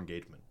 there's more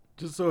engagement.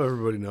 Just so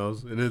everybody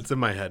knows, and it's in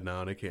my head now,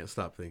 and I can't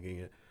stop thinking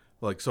it.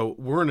 Like, so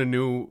we're in a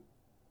new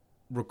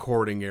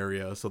recording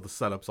area, so the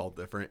setup's all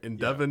different. And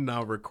Devin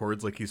now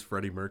records like he's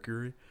Freddie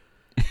Mercury.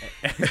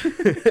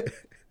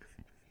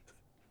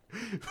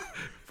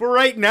 For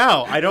right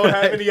now, I don't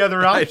have any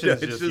other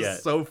options It's just just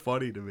yet. so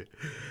funny to me.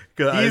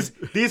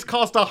 These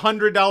cost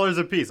 $100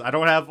 a piece. I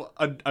don't have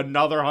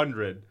another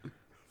 100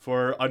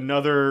 for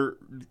another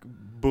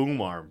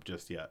boom arm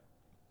just yet.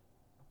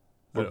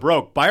 We're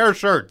broke. Buy our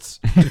shirts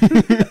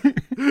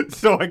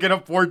so I can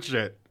afford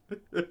shit.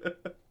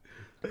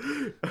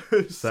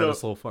 Saddest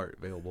Little Fart,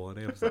 available on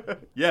Amazon.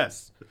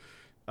 Yes.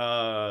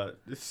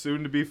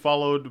 Soon to be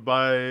followed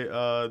by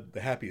The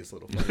happiest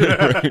little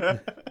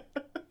fart.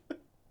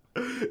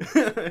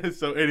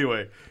 so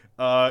anyway,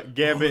 The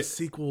Gambit.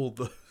 sequel,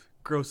 The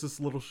Grossest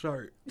Little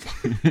Shark.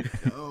 You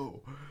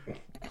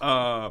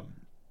know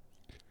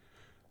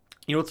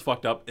what's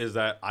fucked up is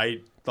that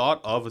I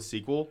thought of a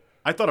sequel.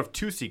 I thought of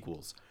 2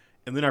 sequels,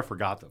 and then I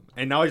forgot them.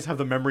 And now I just have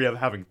the memory of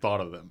having thought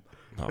of them.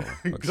 Oh, that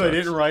Because I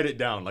didn't sucks. write it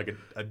down like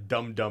a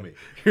dumb dummy.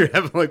 You're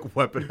having like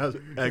Weapon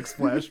X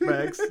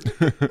flashbacks.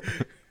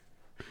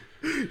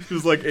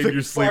 Just like in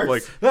your sleep,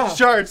 like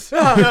Sharks!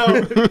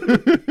 No!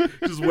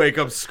 just wake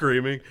up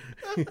screaming.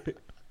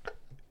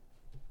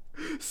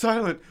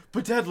 Silent,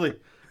 but deadly.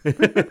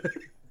 Instead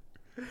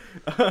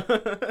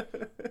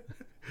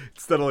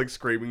of like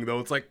screaming though,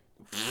 it's like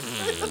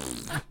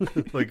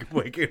like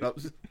waking up.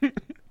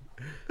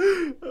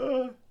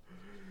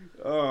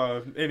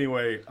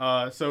 Anyway,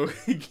 so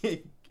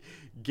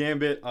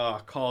Gambit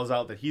calls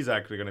out that he's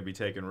actually going to be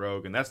taking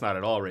Rogue, and that's not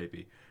at all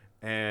rapey.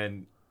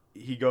 And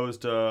he goes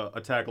to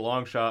attack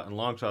Longshot, and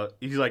Longshot,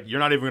 he's like, you're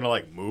not even going to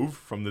like move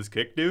from this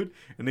kick, dude?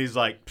 And he's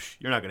like,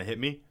 you're not going to hit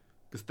me,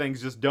 because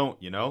things just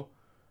don't, you know?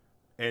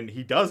 And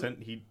he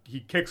doesn't. He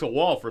kicks a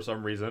wall for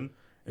some reason,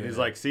 and he's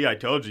like, see, I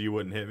told you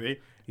wouldn't hit me.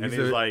 And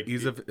he's like,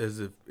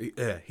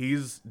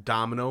 he's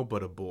Domino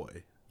but a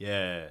boy.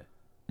 yeah.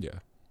 Yeah.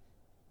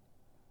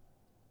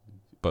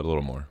 But a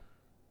little more.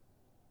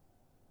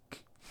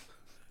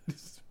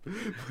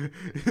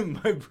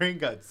 My brain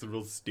got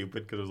real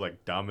stupid because it was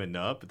like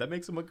Domino, but that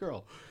makes him a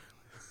girl.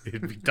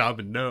 It'd be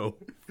Domino.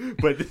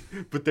 But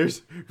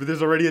there's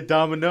already a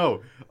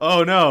Domino.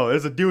 Oh no,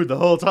 there's a dude the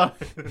whole time.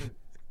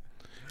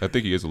 I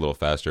think he is a little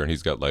faster, and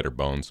he's got lighter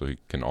bones, so he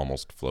can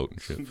almost float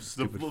and shit. Just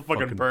a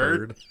fucking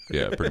bird.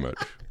 Yeah, pretty much.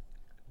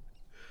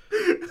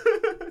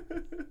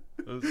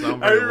 Doesn't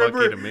sound very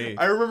lucky to me.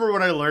 I remember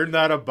when I learned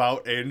that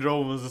about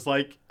Angel and was just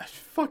like,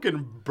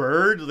 fucking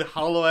bird, the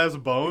hollow ass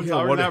bones. Yeah,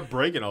 How are what they a- not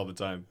breaking all the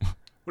time?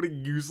 What a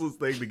useless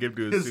thing to give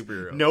to a His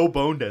superhero. no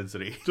bone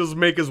density. Just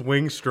make his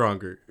wings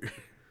stronger.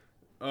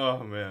 Oh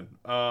man.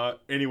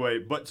 Anyway,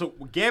 but so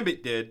what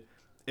Gambit did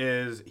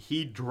is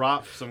he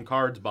dropped some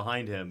cards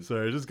behind him.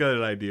 Sorry, I just got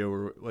an idea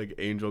where like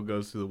Angel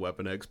goes through the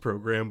Weapon X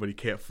program, but he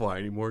can't fly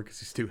anymore because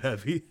he's too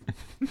heavy.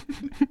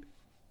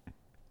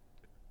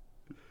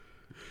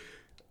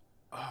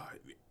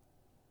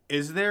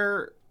 Is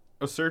there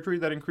a surgery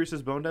that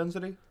increases bone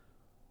density?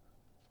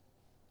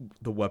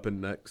 The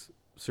Weapon X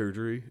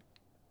surgery.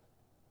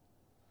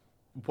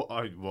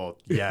 Well,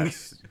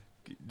 yes.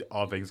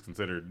 All things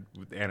considered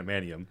with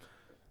animanium.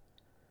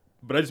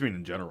 But I just mean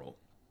in general.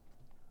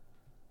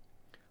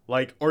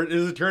 Like, or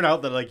does it turn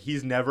out that, like,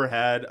 he's never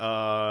had,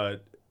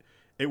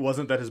 it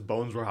wasn't that his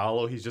bones were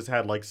hollow, he's just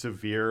had, like,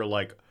 severe,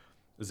 like,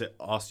 is it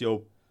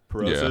osteoporosis?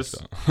 Yeah, so-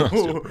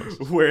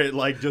 osteoporosis. Where it,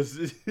 like, just,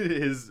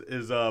 his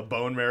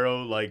bone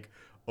marrow, like,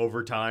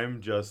 over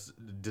time just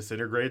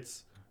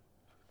disintegrates.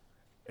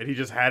 And he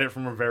just had it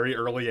from a very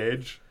early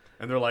age.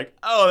 And they're like,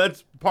 oh,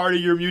 that's part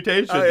of your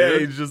mutation, Oh, yeah,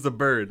 dude. he's just a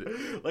bird.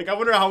 Like, I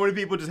wonder how many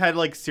people just had,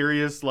 like,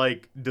 serious,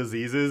 like,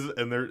 diseases,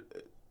 and they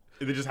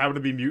just happen to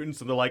be mutants,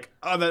 and they're like,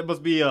 oh, that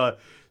must be a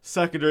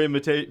secondary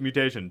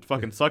mutation.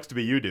 Fucking sucks to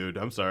be you, dude.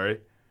 I'm sorry.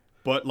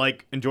 But,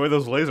 like, enjoy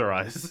those laser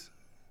eyes.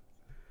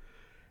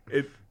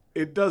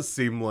 It does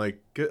seem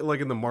like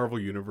in the Marvel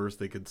universe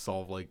they could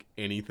solve like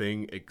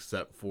anything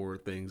except for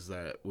things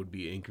that would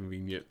be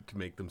inconvenient to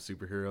make them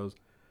superheroes.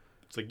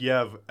 It's like, you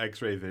have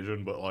x-ray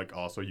vision, but, like,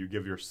 also you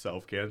give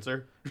yourself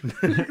cancer.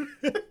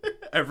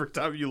 Every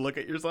time you look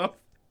at yourself.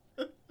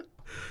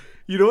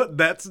 You know what?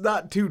 That's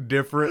not too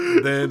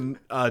different than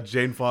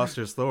Jane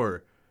Foster's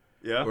Thor.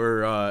 Yeah.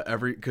 Where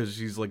because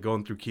she's like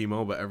going through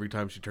chemo, but every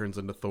time she turns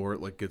into Thor,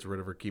 it like gets rid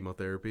of her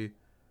chemotherapy.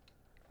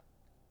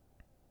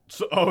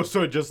 So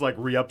it just like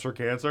re-ups her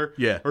cancer?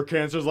 Yeah. Her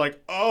cancer's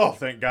like, oh,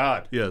 thank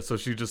God. Yeah, so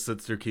she just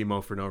sits through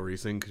chemo for no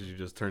reason because she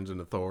just turns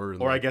into Thor.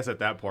 And Or I like, guess at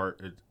that point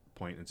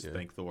it's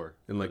thank Thor.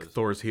 and like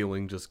Thor's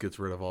healing just gets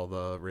rid of all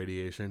the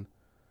radiation.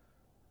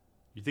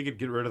 You think it'd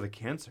get rid of the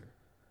cancer?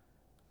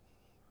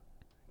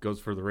 Goes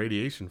for the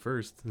radiation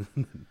first.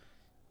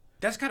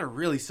 That's gotta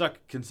really suck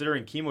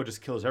considering chemo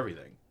just kills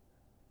everything.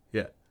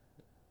 Yeah.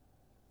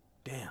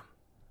 Damn.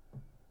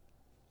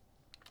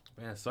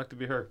 Man, it sucked to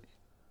be her.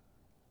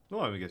 No,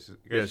 I guess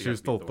Yeah, she she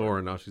was got to still be Thor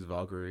and now she's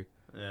Valkyrie.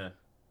 Yeah.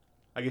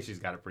 I guess she's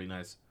got it pretty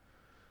nice.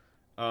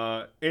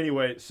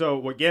 Anyway, so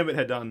what Gambit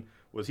had done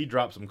was he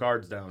dropped some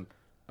cards down,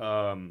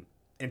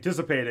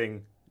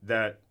 anticipating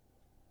that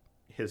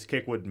his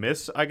kick would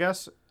miss, I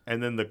guess,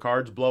 and then the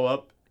cards blow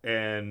up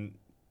and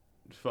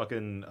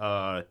fucking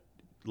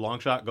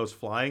Longshot goes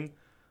flying,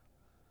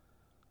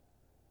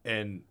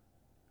 and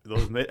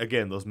those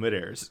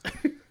mid-airs,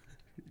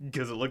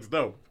 because it looks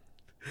dope.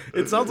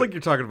 It sounds like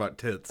you're talking about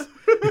tits.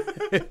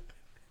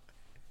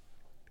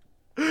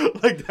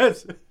 Like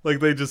that's Like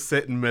they just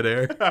sit in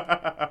midair.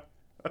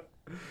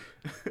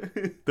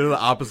 They're the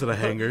opposite of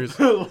hangers.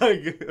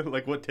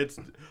 like what tits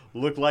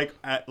look like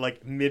at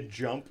like mid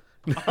jump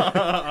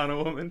on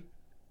a woman.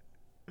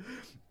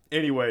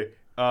 Anyway,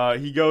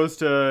 he goes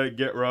to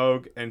get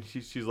Rogue, and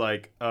she's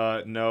like,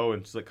 no,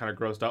 and she's like kind of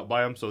grossed out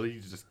by him, so he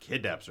just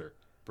kidnaps her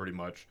pretty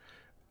much.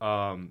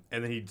 And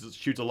then he just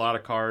shoots a lot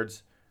of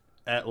cards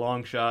at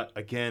Longshot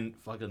again,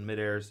 fucking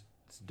mid-airs.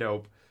 It's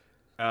dope.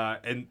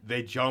 And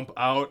they jump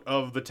out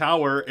of the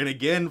tower, and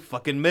again,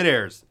 fucking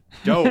mid-airs.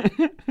 Dope.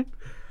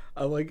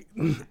 I like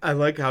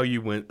how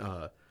you went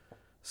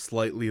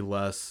slightly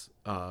less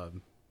for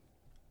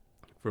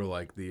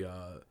like the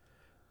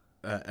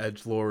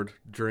edgelord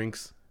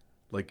drinks.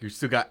 Like you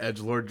still got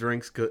edgelord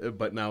drinks,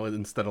 but now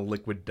instead of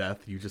liquid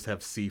death, you just have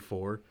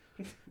C4.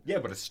 Yeah,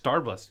 but it's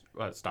Starburst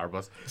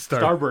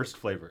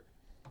flavor.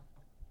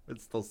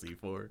 It's still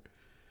C4.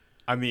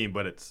 I mean,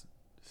 but it's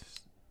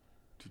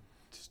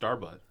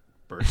Starbutt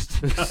burst.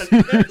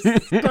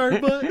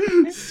 Starbutt.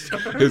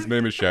 His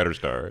name is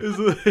Shatterstar.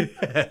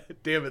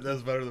 Damn it,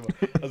 that's better than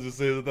I was just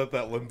saying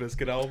that Limp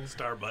Bizkit album.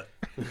 Starbutt.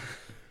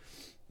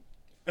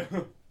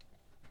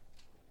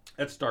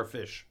 That's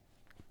Starfish.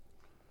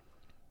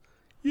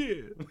 Yeah.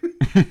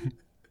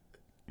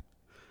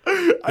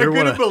 I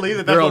couldn't believe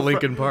that. That's they're what all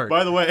Linkin Park.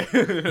 By the way,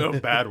 a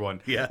bad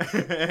one. Yeah.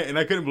 And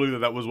I couldn't believe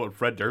that was what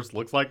Fred Durst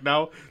looks like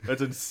now.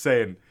 That's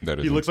insane. That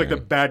is he looks like the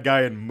insane. bad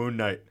guy in Moon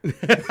Knight.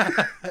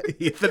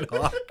 Ethan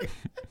Hawke.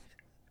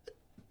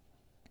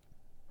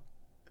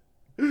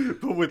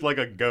 But with like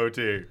a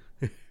goatee.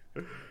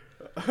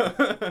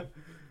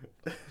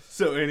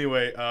 So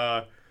anyway,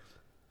 that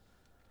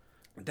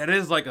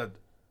is like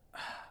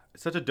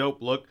such a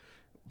dope look.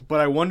 But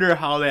I wonder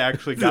how they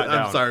actually got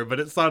down. I'm sorry, but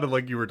it sounded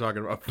like you were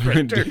talking about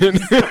Fred Durst.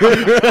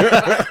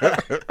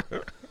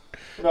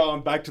 No,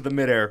 I'm back to the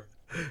midair.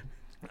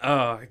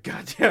 Oh,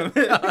 God damn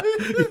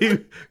it.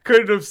 You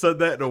couldn't have said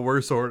that in a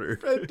worse order.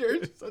 Fred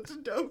Durst, such a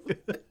dope.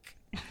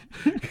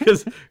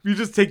 Because if you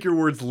just take your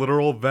words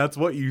literal, that's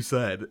what you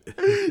said.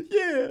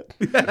 Yeah.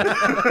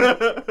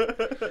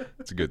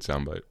 It's a good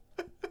soundbite.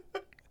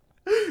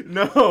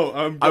 No,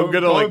 I'm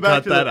gonna like back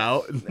cut to that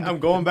out. I'm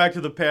going back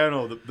to the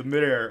panel, the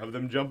midair of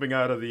them jumping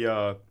out of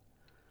the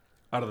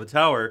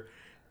tower,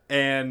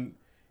 and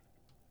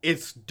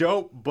it's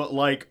dope. But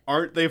like,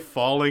 aren't they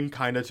falling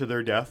kind of to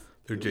their death?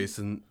 They're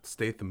Jason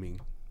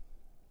Stathaming.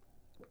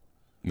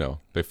 No,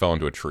 they fell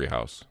into a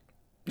treehouse.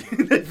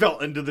 They fell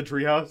into the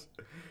treehouse.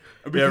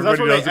 Yeah,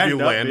 everybody knows if you end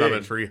up land on a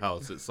being.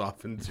 treehouse, it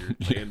softens your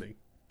landing.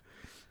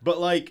 But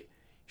like,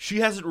 she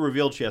hasn't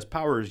revealed she has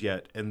powers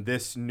yet in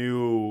this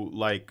new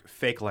like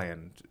fake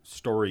land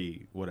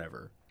story,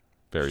 whatever.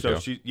 Fairy So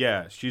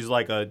tale. she's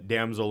like a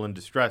damsel in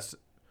distress,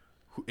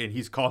 and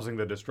he's causing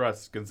the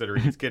distress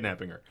considering he's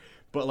kidnapping her.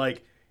 But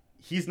like,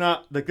 he's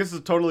not like, this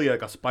is totally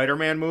like a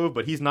Spider-Man move,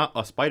 but he's not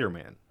a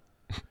Spider-Man.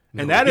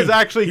 And that is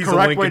actually he's a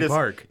correct way Linkin to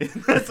Park.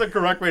 That's a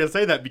correct way to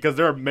say that, because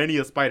there are many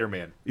a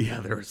Spider-Man. Yeah,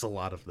 there's a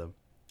lot of them.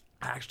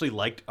 I actually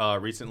liked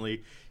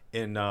recently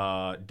in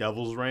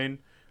Devil's Reign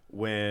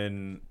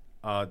when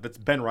that's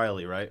Ben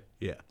Reilly, right?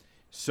 Yeah.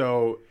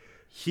 So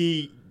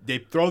they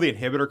throw the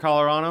inhibitor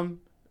collar on him,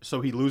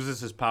 so he loses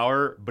his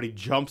power, but he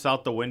jumps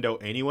out the window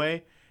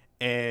anyway,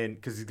 and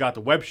because he's got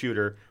the web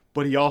shooter,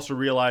 but he also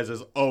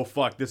realizes, oh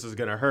fuck, this is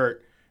gonna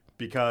hurt,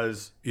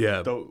 because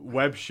Yeah. the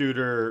web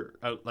shooter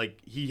like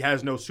he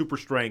has no super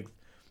strength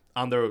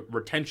on the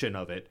retention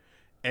of it,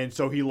 and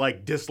so he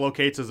like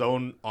dislocates his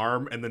own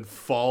arm and then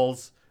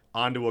falls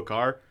onto a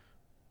car.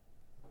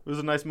 It was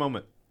a nice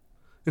moment.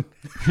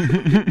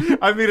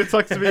 I mean, it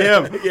sucks to be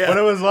him, Yeah. but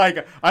it was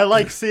like, I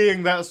like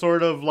seeing that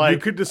sort of like, You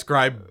could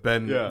describe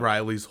Ben Yeah.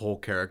 Reilly's whole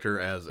character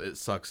as it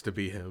sucks to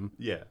be him.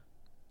 yeah.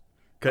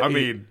 'Cause I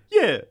mean,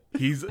 yeah,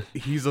 he's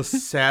a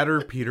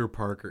sadder Peter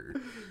Parker.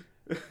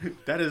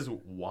 that is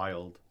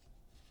wild.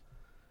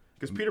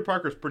 Because Peter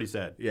Parker's pretty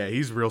sad. Yeah,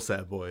 he's real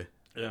sad boy.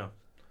 Yeah.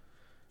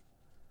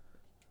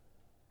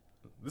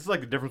 This is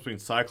like the difference between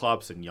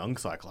Cyclops and young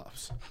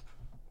Cyclops.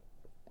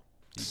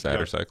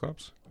 Sadder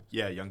Cyclops?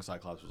 Yeah, young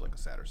Cyclops was like a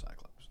sadder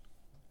Cyclops.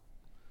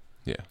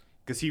 Yeah.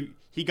 Because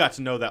he got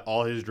to know that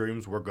all his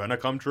dreams were going to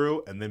come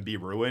true and then be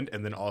ruined.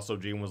 And then also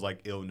Jean was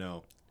like, ew,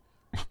 no.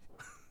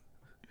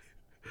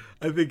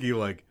 I think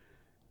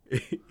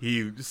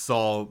he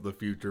saw the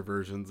future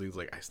versions. He's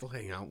like, I still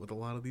hang out with a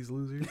lot of these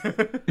losers.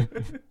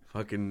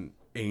 Fucking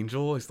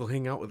Angel. I still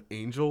hang out with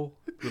Angel.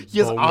 He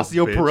has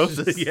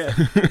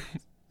osteoporosis.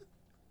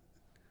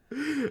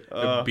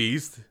 The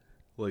Beast.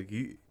 Like,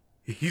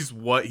 he's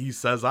what he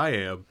says I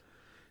am.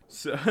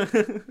 So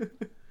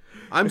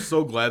I'm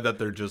so glad that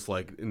they're just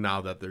like,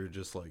 now that they're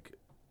just like,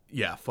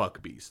 yeah,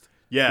 fuck Beast.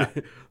 yeah.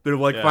 They're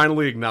like Yeah.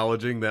 finally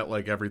acknowledging that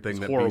like everything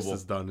that Beast horrible.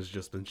 has done has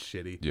just been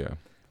shitty. Yeah.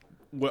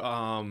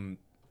 Well,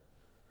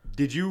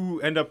 did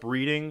you end up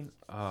reading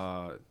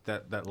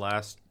that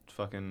last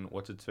fucking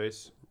what's its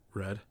face?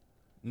 Red.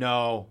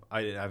 No,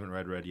 I haven't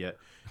read Red yet.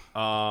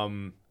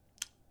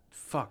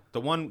 Fuck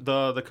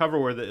the cover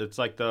where it's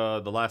like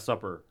the Last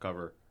Supper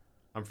cover.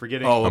 I'm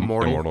forgetting. Oh,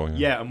 Immortal. Immortal.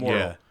 yeah, Immortal.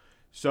 Yeah.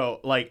 So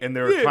like, and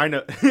they're trying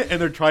to,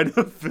 and they're trying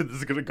to. This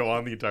is gonna go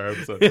on the entire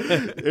episode,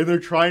 and they're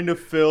trying to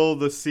fill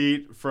the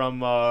seat from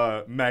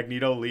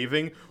Magneto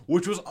leaving,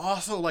 which was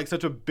also like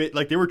such a bit.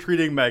 Like they were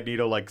treating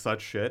Magneto like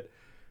such shit,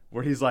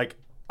 where he's like,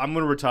 "I'm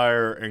gonna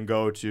retire and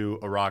go to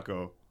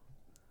Arakko,"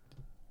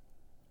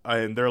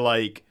 and they're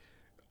like,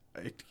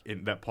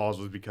 and that pause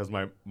was because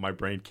my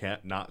brain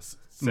can't not say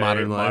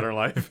Modern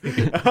life.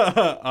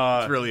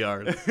 It's really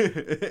hard.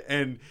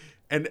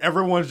 And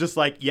everyone's just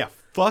like, yeah,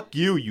 fuck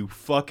you, you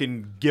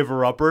fucking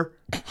giver-upper.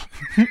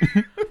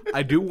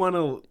 I do want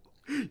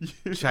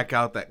to check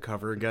out that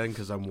cover again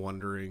because I'm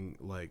wondering,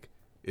 like,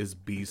 is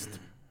Beast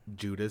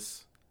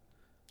Judas?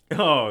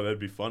 Oh, that'd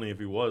be funny if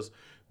he was.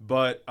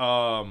 But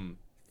when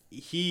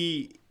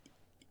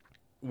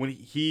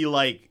he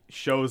like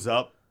shows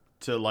up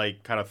to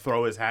like kind of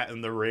throw his hat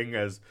in the ring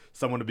as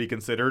someone to be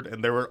considered,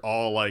 and they were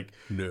all like,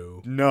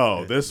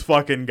 no, this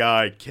fucking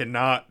guy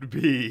cannot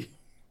be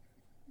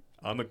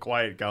on the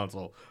Quiet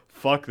Council.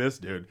 Fuck this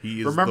dude. He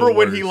is Remember the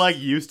when he worst. like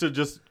used to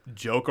just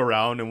joke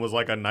around and was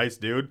like a nice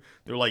dude?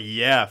 They're like,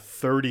 yeah,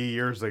 30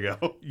 years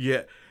ago.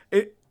 Yeah.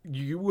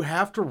 You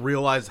have to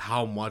realize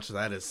how much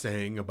that is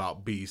saying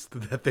about Beast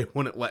that they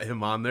wouldn't let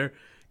him on there.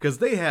 Because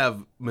they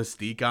have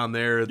Mystique on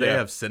there. They Yeah.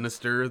 have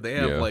Sinister. They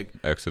have, like,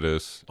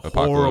 Exodus,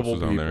 Apocalypse horrible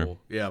was on there. people.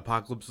 Yeah,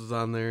 Apocalypse is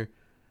on there.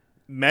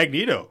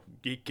 Magneto,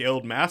 he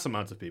killed mass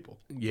amounts of people.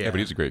 Yeah, Yeah, but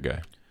he's a great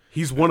guy.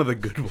 he's one of the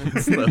good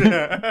ones,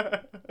 though.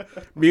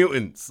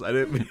 Mutants. I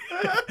didn't mean...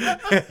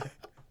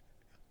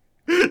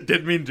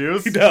 Didn't mean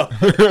Jews? No.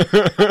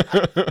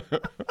 I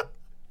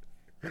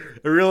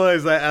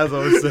realized that as I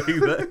was saying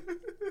that.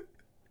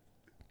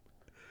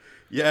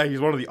 Yeah, he's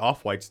one of the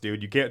off-whites,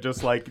 dude. You can't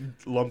just, like,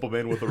 lump him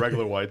in with the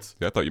regular whites.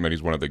 Yeah, I thought you meant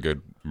he's one of the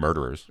good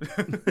murderers.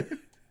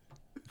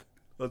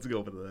 Let's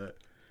go for that.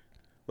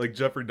 Like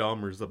Jeffrey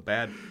Dahmer's a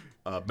bad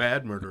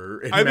murderer,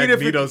 and I mean, if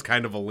Magneto's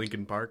kind of a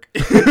Linkin Park.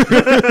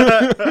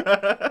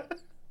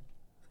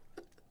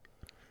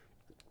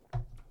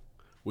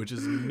 Which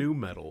is new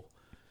metal.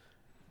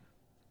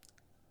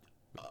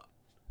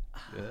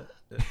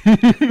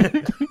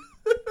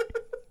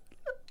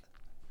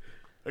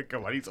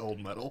 Come on, he's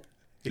old metal.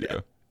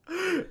 Yeah.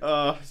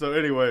 So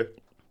anyway,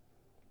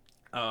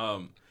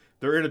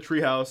 they're in a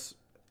treehouse,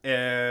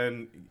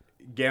 and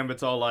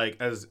Gambit's all like,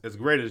 as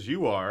great as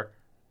you are,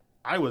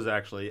 I was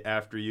actually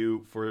after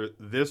you for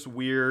this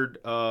weird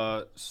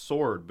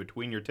sword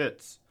between your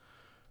tits.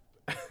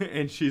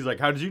 And she's like,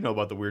 how did you know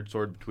about the weird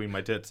sword between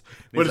my tits?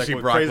 And What he's is she,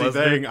 like, Brock crazy Lesnar?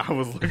 thing I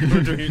was looking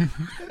between.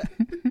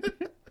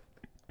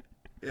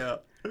 Yeah.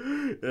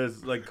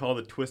 It's like called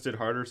a twisted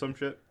heart or some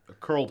shit. A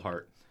curled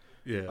heart.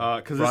 Yeah,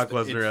 'cause Brock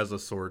it's- Lesnar has a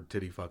sword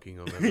titty fucking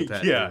him as a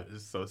tattoo. Yeah,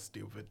 it's so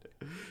stupid.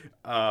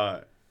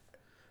 And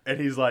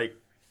he's like,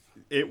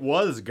 it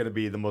was going to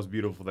be the most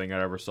beautiful thing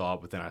I ever saw,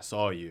 but then I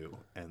saw you,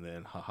 and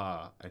then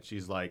haha. And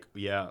she's like,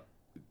 yeah,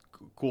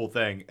 cool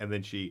thing. And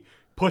then she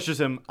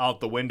pushes him out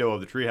the window of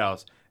the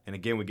treehouse, and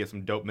again we get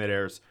some dope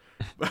mid-airs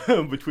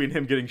between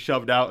him getting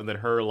shoved out and then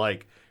her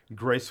like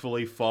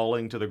gracefully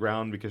falling to the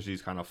ground because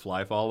she's kind of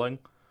fly falling.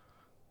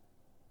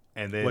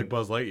 And then Like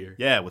Buzz Lightyear.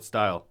 yeah, with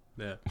style.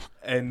 Yeah.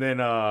 And then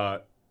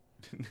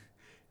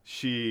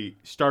she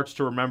starts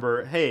to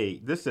remember, hey,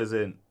 this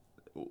isn't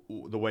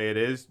the way it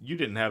is. You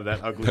didn't have that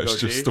ugly That's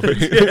goatee. just the way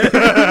it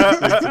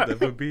It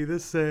never be the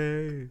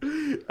same.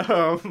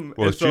 Well, and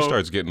as she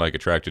starts getting like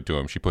attracted to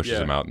him, she pushes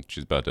Yeah. him out and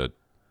she's about to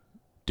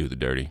do the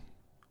dirty.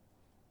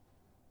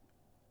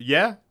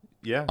 Yeah.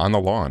 On the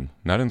lawn,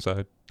 not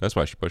inside. That's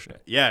why she pushed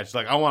it. Yeah, she's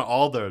like, I want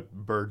all the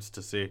birds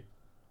to see.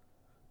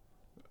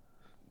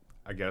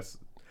 I guess.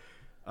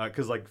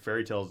 Because, like,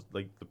 fairy tales,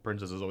 like, the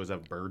princesses always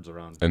have birds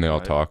around. And they all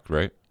right? talk,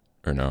 right?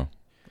 Or no?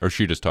 Or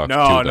she just talks to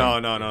No,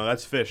 them? no.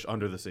 That's fish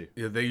under the sea.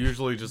 Yeah, they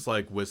usually just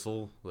like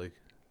whistle, like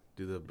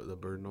do the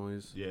bird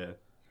noise, Yeah.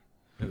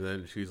 and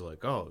then she's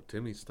like, "Oh,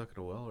 Timmy's stuck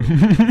in a well."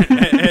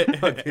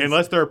 Or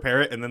Unless they're a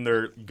parrot and then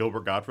they're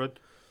Gilbert Gottfried.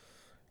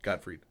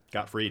 Gottfried,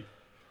 Got freed.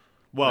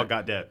 Well,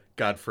 got dead.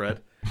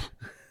 Godfred.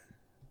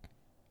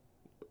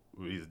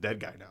 he's a dead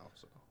guy now.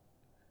 So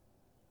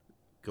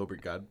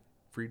Gilbert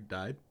Gottfried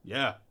died?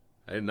 yeah.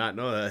 I did not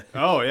know that.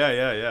 Oh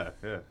yeah.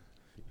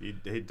 He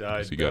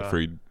died. He got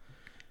freed.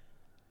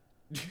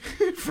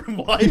 from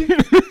life.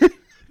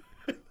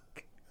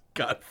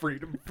 Got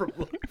freedom from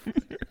life.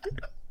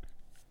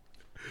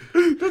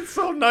 That's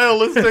so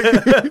nihilistic.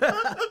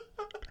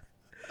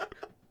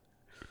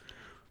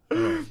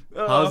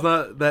 How's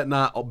that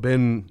not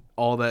been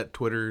all that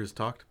Twitter has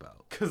talked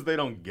about? Because they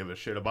don't give a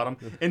shit about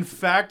him. In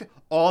fact,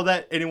 all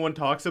that anyone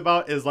talks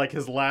about is like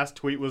his last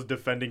tweet was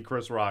defending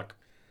Chris Rock.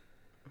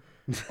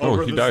 Oh,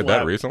 over he the died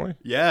slap. that recently?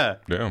 Yeah.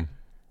 Damn.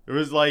 It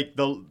was like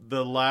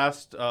the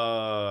last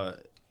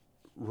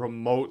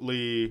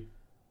remotely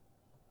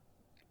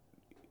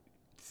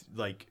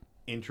like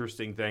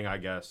interesting thing, I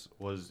guess,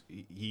 was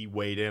he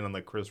weighed in on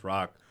the Chris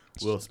Rock,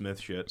 Will Smith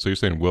shit. So you're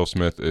saying Will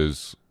Smith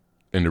is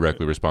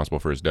indirectly responsible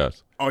for his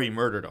death? Oh, he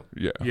murdered him.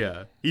 Yeah.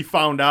 Yeah. He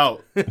found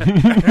out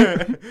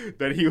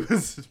that he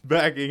was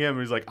backing him.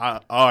 He's like,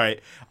 all right,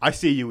 I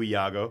see you,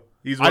 Iago.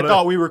 I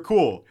thought we were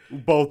cool,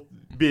 both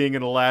being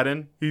in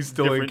Aladdin. He's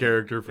still in Different-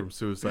 character from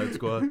Suicide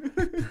Squad.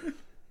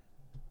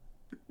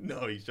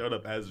 No, he showed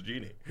up as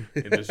Genie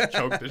and just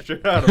choked the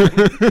shit out of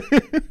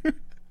him.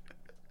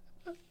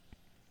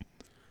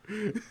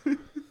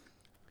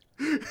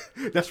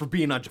 That's for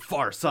being on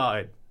Jafar's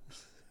side.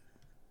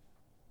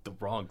 The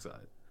wrong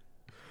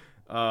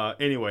side.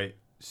 Anyway,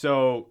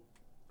 so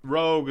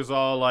Rogue is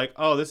all like,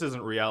 oh, this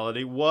isn't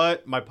reality.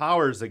 What? My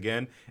powers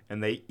again.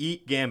 And they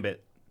eat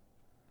Gambit.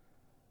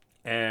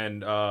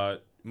 And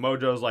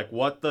Mojo's like,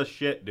 what the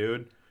shit,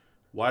 dude?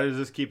 Why does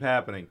this keep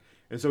happening?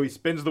 And so he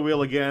spins the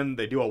wheel again.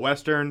 They do a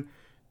Western.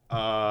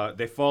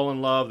 They fall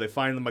in love. They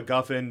find the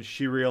MacGuffin.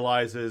 She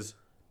realizes,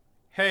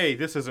 hey,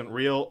 this isn't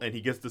real. And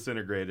he gets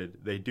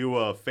disintegrated. They do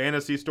a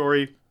fantasy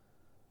story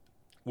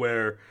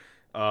where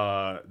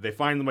they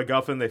find the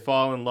MacGuffin. They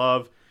fall in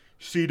love.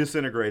 She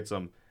disintegrates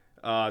them.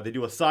 They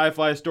do a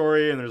sci-fi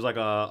story. And there's like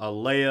a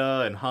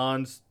Leia and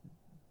Han's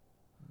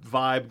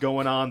vibe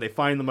going on. They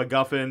find the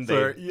MacGuffin.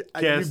 You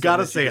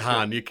gotta say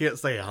Han. You can't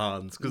say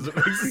Hans because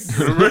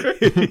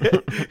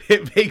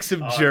it makes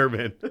him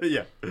German.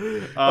 Yeah.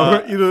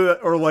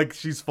 Or like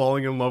she's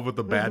falling in love with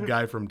the bad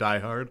guy from Die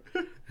Hard.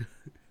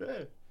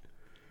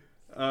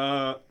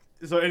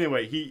 So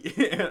anyway,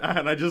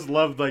 and I just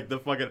loved like the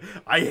fucking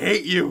I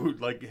hate you,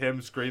 like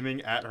him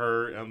screaming at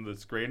her on the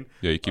screen.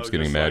 Yeah, he keeps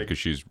getting mad because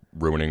she's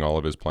ruining all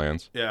of his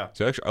plans. Yeah.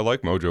 So actually, I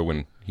like Mojo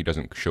when he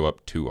doesn't show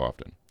up too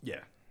often. Yeah.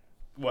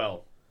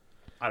 Well,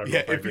 I don't know. Yeah,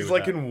 I if agree he's with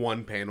like that. in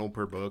one panel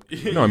per book.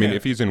 No, I mean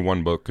if he's in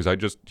one book,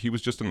 because he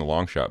was just in the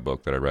Long Shot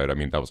book that I read. I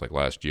mean that was like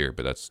last year,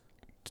 but that's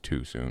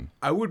too soon.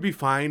 I would be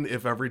fine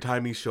if every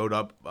time he showed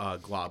up,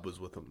 Glob was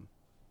with him,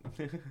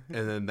 and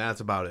then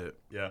that's about it.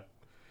 Yeah.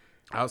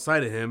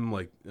 Outside of him,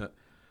 like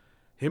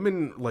him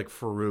and like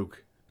Farouk,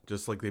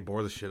 just like they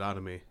bore the shit out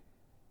of me.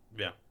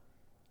 Yeah.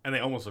 And they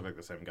almost look like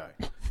the same guy.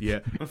 Yeah,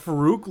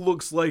 Farouk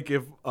looks like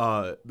if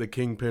the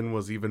Kingpin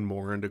was even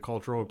more into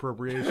cultural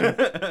appropriation.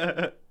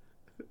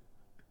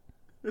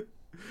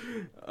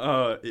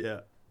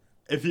 Yeah.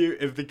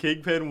 If the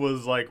Kingpin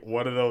was like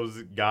one of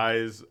those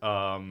guys,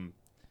 the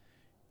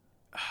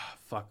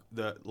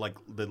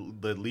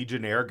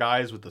Legionnaire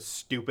guys with the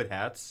stupid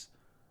hats.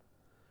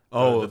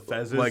 Oh, the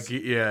fezzes. like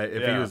yeah,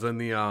 if Yeah. he was in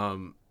the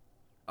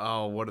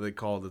what are they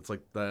called? It's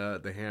like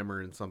the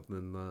hammer and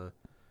something, the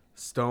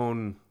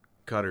stone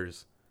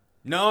cutters.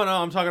 No,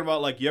 I'm talking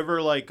about like you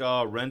ever like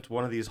rent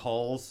one of these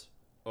halls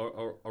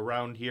or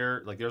around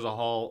here? Like there's a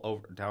hall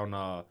over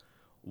down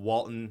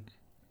Walton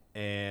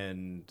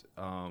and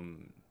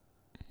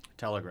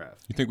Telegraph.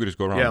 You think we just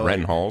go around Yeah, like-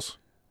 renting halls?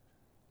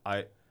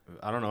 I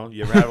don't know.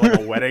 You ever have like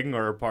a wedding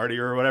or a party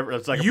or whatever?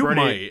 It's like You a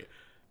pretty, might.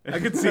 I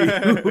could see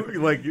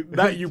like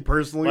not you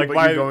personally, Like but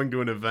my- you going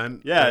to an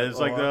event. Yeah, it's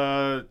like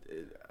the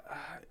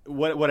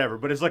whatever,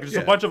 but it's like just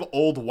Yeah. a bunch of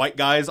old white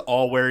guys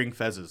all wearing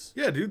fezzes.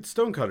 Yeah, dude,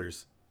 stone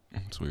cutters,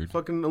 It's weird.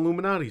 fucking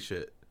Illuminati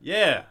shit,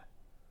 Yeah.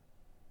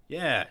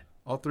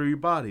 all through your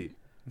body.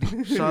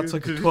 Shots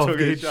like a Just 12 took a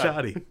gauge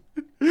shot. shotty.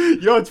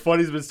 You know what's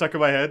funny has been stuck in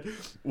my head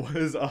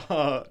was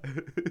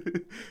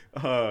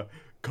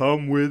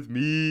come with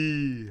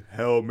me,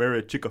 Hail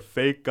Mary, chick a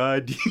fake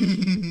ID.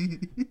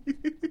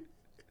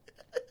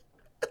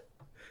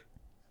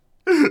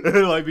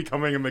 Like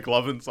becoming a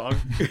McLovin song.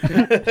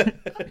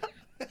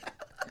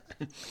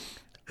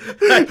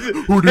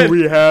 Who do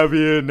we have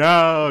here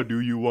now? Do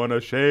you want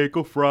to shake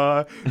or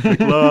fry?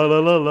 La la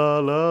la la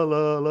la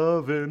la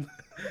lovin'.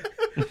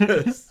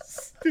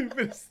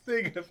 Stupidest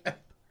thing I've ever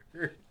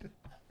heard.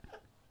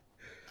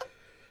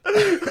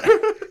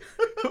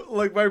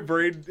 Like my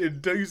brain,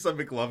 until you said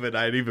McLovin,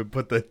 I didn't even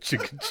put the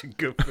chicka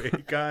chicka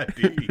fake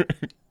ID.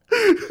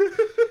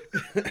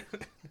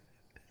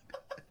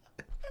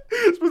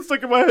 It's been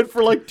stuck in my head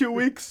for like 2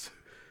 weeks.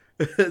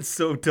 It's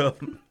so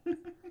dumb.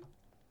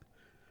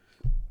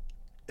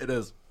 It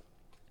is.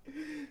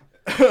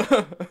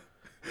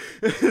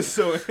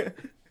 So Is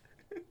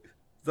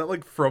that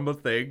like from a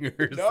thing,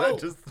 or is No. that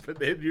just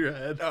been in your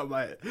head? no,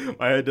 my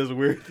head does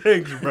weird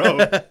things, bro.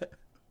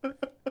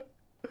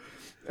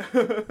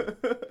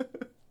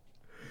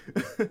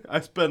 I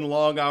spend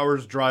long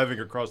hours driving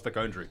across the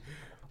country.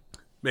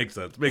 Makes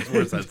sense. Makes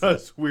more sense.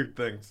 Does weird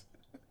things.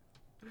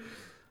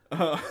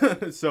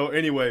 So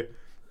anyway,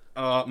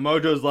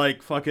 Mojo's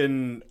like,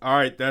 fucking, all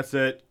right, that's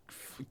it.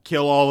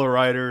 Kill all the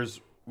writers.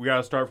 We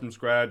gotta start from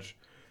scratch.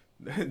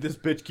 This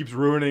bitch keeps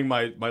ruining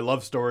my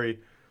love story.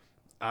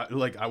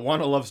 I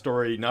want a love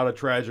story, not a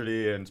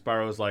tragedy. And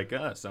Spyro's like,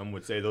 some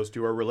would say those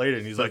two are related.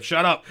 And he's like,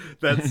 shut up.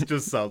 That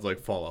just sounds like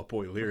Fall Out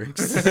Boy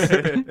lyrics.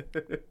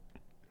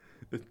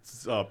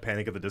 It's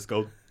Panic at the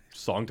Disco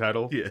song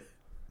title. Yeah.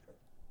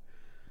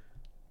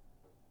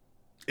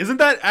 Isn't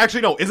that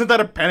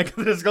a Panic at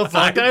the Disco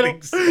song I title?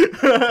 think so.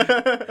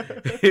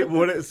 It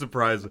wouldn't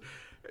surprise me.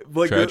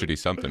 Like Tragedy,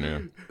 something, yeah.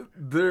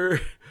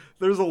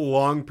 There's a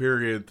long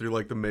period through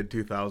like the mid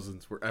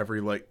 2000s where every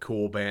like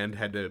cool band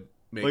had to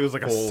make Like it was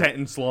like full, a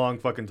sentence long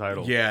fucking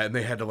title. Yeah, and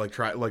they had to like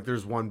try. Like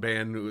there's one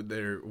band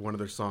who one of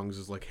their songs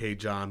is like, "Hey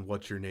John,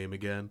 what's your name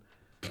again?"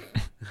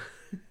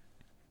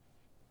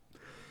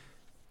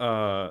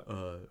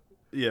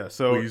 Yeah.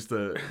 So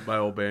My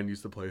old band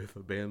used to play with a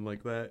band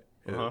like that.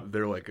 Uh-huh.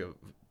 They're like a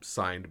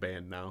signed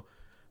band now,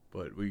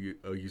 but we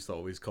used to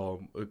always call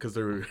them because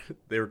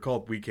they were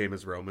called We Came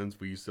as Romans.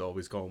 We used to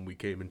always call them We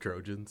Came in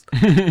Trojans.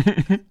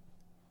 yeah,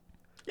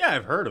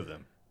 I've heard of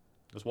them.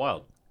 It's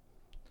wild.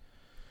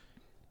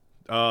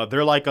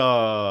 They're like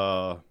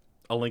a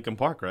Linkin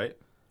Park, right?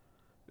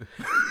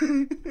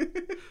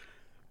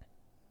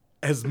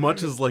 As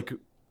much as like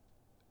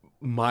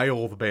my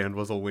old band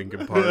was a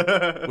Linkin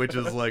Park, which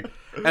is like,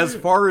 as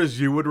far as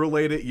you would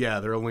relate it, yeah,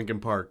 they're a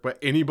Linkin Park. But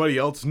anybody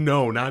else,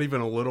 no, not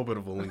even a little bit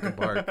of a Linkin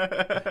Park.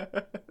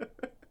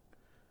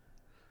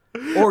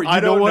 Or I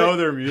don't know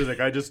their music.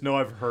 I just know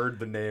I've heard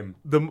the name.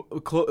 They're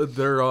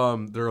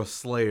a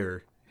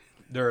Slayer.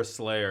 They're a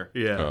Slayer.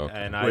 Yeah, Oh, okay.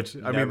 And which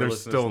I mean, they're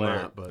still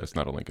not, but That's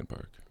not a Linkin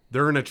Park.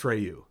 they're in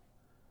Atreyu.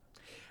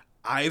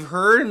 I've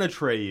heard an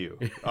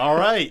Atreyu. All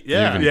right,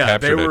 yeah. Even Yeah,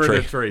 they captured were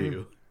in Atreyu.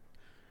 Atreyu.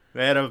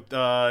 They had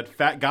a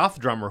fat goth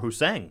drummer who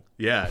sang.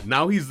 Yeah,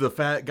 now he's the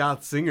fat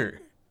goth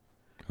singer.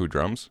 Who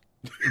drums?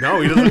 No,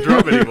 he doesn't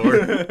drum anymore.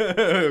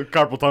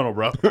 Carpal tunnel,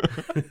 bro.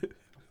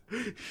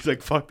 He's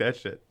like, fuck that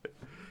shit.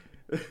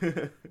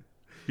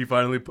 He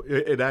finally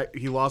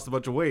he lost a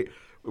bunch of weight,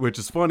 which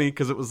is funny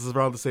because it was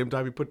around the same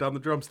time he put down the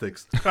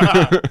drumsticks. That's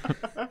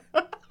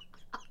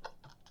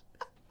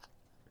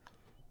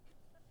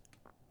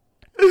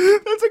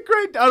a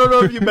great. I don't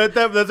know if you meant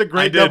that, but that's a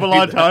great did double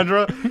mean that.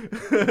 entendre.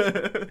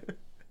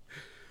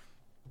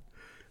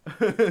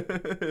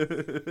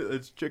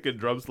 It's chicken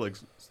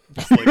drumsticks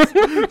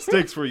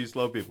sticks for you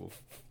slow people.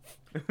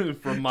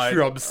 From my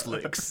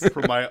Drumsticks.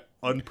 from my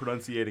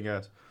unpronunciating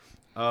ass.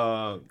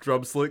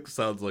 Drumstick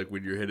sounds like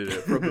when you're hitting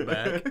it from the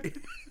back.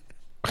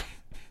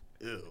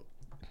 Ew.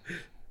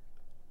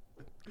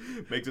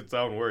 Makes it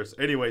sound worse.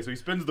 Anyway, so he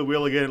spins the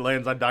wheel again,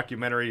 lands on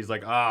documentary. He's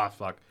like,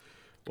 fuck.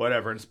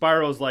 Whatever. And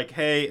Spyro's like,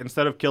 hey,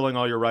 instead of killing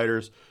all your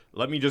writers,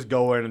 let me just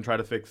go in and try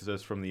to fix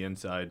this from the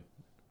inside.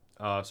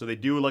 So they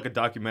do like a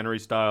documentary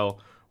style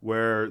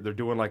where they're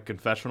doing like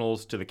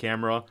confessionals to the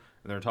camera.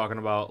 And they're talking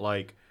about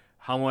like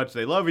how much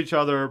they love each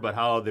other, but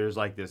how there's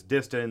like this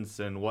distance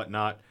and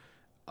whatnot.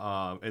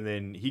 And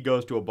then he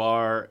goes to a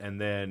bar, and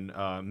then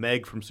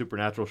Meg from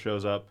Supernatural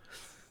shows up.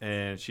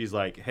 And she's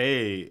like,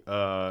 hey,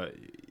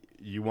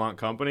 you want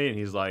company? And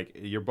he's like,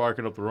 you're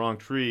barking up the wrong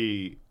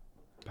tree,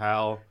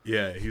 pal.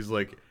 Yeah, he's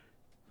like,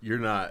 you're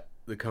not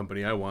the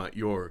company I want.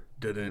 You're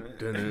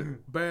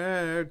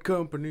bad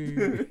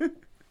company.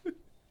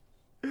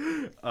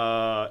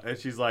 And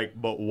she's like,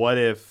 but what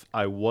if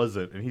I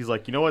wasn't? And he's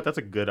like, you know what? That's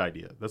a good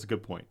idea. That's a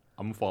good point.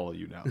 I'm going to follow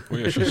you now.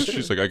 Well, yeah,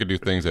 she's like, I could do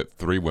things that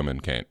 3 women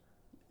can't.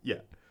 Yeah.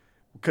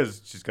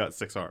 Because she's got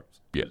 6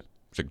 arms. Yeah.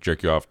 It's like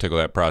jerk you off, tickle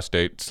that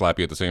prostate, slap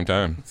you at the same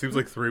time. Seems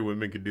like 3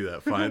 women could do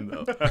that fine,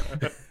 though.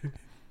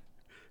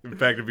 In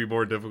fact, it'd be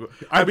more difficult.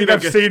 I mean,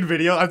 I've seen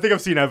video. I think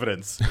I've seen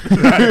evidence.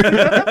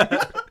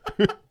 I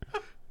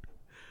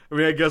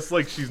mean, I guess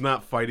like she's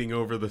not fighting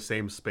over the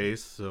same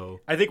space,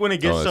 so I think when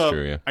it gets that's to,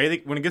 true, yeah. I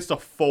think when it gets to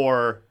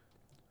 4,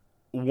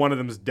 one of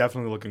them is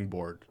definitely looking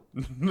bored.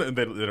 they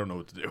don't know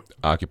what to do.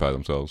 Occupy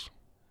themselves.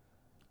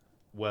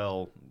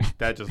 Well,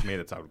 that just made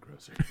it sound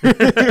grosser.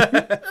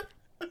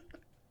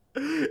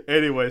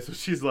 Anyway, so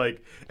she's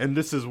like, and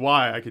this is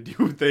why I could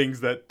do things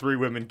that 3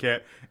 women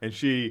can't. And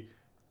she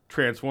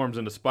transforms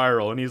into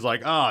Spiral, and he's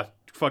like,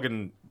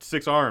 fucking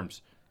 6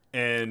 arms.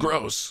 And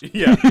Gross.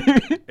 Yeah.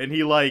 And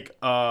he like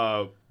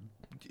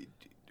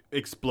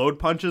explode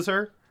punches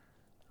her.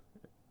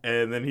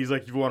 And then he's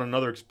like, if you want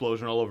another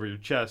explosion all over your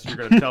chest, you're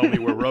going to tell me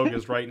where Rogue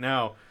is right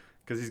now.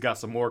 Because he's got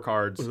some more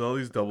cards. with all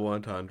these double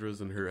entendres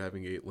and her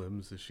having 8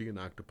 limbs, is she an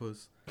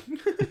octopus?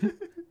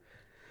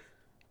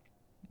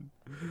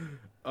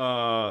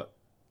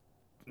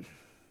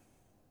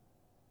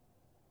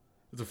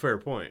 It's a fair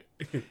point.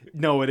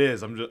 No, it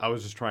is. I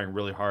was just trying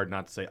really hard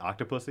not to say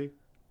octopussy.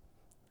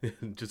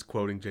 Just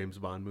quoting James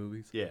Bond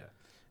movies. Yeah.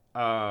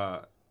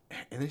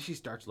 And then she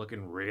starts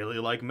looking really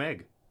like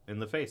Meg in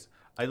the face.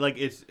 I like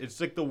it's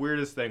like the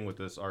weirdest thing with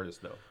this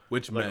artist though.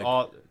 Which Like Meg?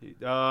 all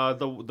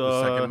the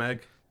The second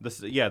Meg?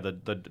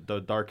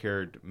 The dark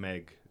haired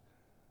Meg.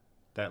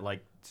 That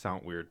like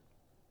sound weird.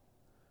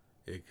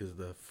 Yeah, because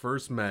the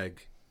first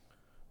Meg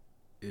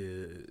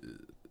is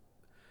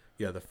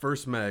the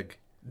first Meg.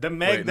 The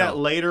Meg Wait, that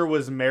no. later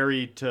was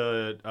married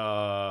to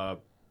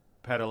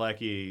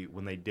Padalecki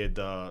when they did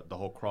the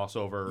whole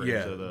crossover.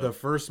 Yeah, into the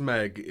first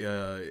Meg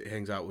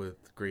hangs out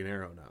with Green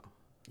Arrow now,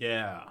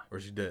 yeah, or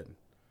she did.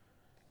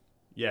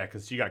 yeah,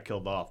 because she got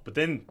killed off. But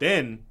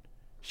then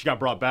she got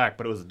brought back,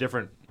 but it was a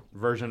different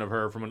version of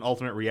her from an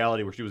alternate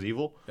reality where she was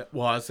evil.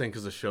 Well, I was saying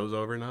because the show's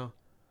over now.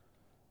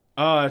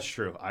 That's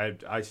true. I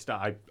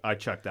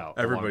checked out. a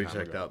long Everybody time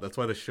checked ago. out. That's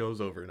why the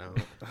show's over now.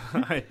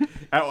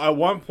 At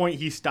one point,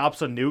 he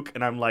stops a nuke,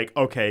 and I'm like,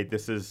 okay,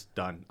 this is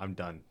done. I'm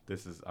done.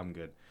 I'm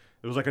good.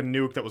 It was like a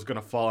nuke that was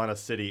gonna fall on a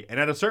city, and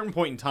at a certain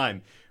point in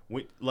time,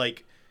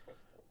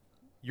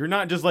 you're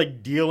not just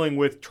like dealing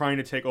with trying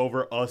to take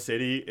over a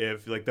city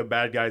if like the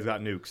bad guys got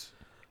nukes.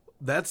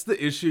 That's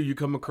the issue you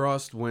come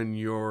across when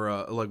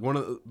you're like one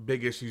of the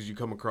big issues you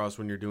come across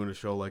when you're doing a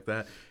show like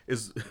that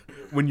is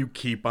when you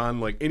keep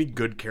on like any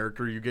good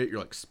character you get, you're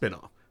like spin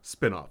off,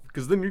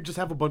 because then you just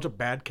have a bunch of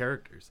bad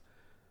characters.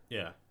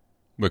 Yeah.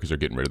 Because they're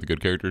getting rid of the good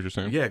characters, you're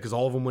saying? Yeah, because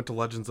all of them went to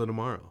Legends of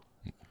Tomorrow.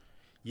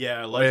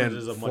 Yeah, Legends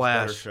And is a much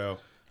Flash. better show.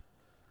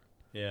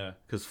 Yeah.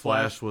 Because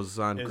Flash was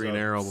on is Green a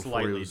Arrow before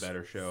slightly he was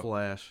better show.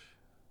 Flash.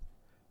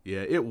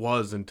 Yeah, it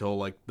was until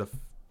like the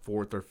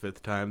fourth or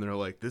fifth time they're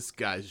like, this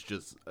guy's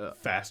just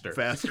Faster.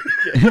 faster.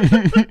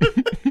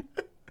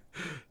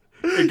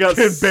 It got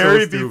Can so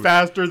Barry be stupid.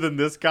 Faster than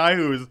this guy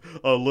who's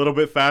a little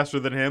bit faster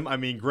than him. I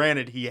mean,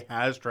 granted, he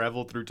has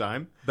traveled through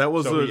time. That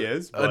was So he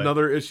is, but-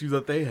 another issue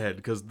that they had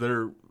because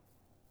they're.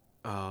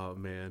 Oh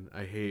man,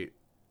 I hate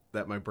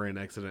that my brain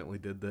accidentally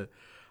did that.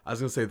 I was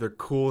gonna say their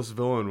coolest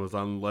villain was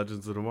on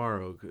Legends of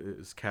Tomorrow.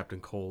 Is Captain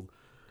Cold.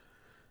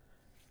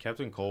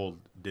 Captain Cold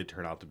did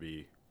turn out to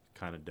be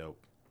kind of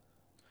dope.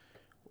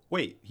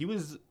 Wait, he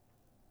wasn't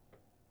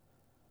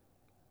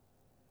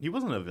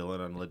a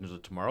villain on Legends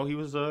of Tomorrow. He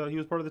was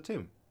part of the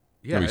team.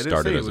 Yeah, he I didn't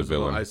started say as it a was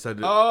villain. I said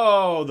it.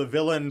 Oh, the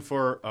villain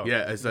for. Oh.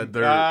 Yeah, I said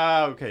they're.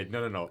 Okay.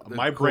 No. the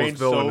My coolest brain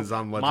villain is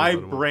on Legends my of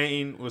Tomorrow.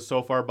 brain was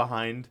so far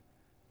behind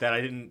that I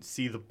didn't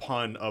see the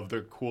pun of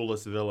their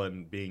coolest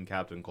villain being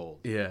Captain Cold.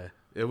 Yeah,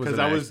 it was Because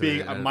an I was being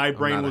accident. my I'm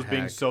brain not a was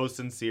being hack. so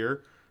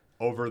sincere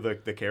over the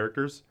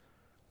characters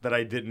that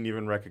I didn't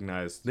even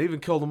recognize. They even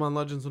killed him on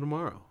Legends of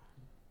Tomorrow.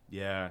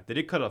 Yeah, they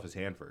did cut off his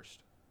hand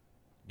first,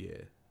 Yeah,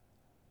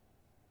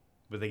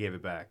 but they gave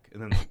it back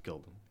and then they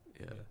killed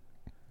him.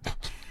 yeah.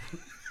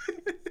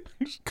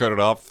 Just cut it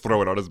off,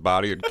 throw it on his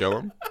body, and kill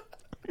him.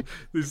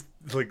 They just,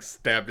 like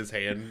stabbed his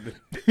hand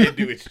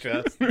into his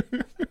chest.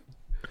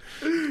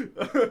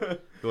 They,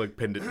 like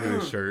pinned it to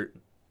his shirt.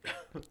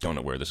 Don't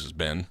know where this has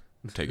been.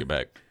 Take it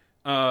back.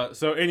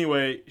 So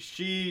anyway,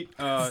 she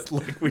It's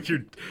like when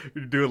you're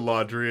doing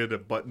laundry and a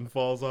button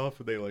falls off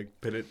and they like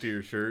pin it to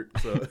your shirt.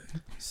 So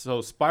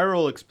so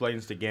Spiral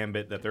explains to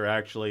Gambit that they're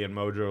actually in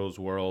Mojo's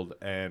world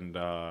and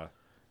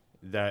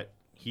that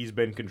he's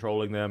been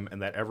controlling them,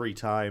 and that every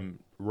time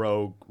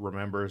Rogue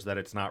remembers that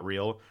it's not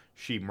real,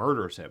 she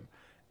murders him,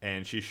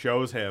 and she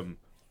shows him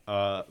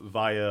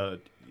via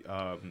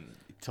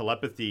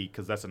telepathy,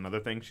 because that's another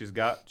thing she's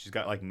got. She's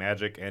got like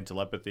magic and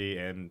telepathy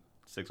and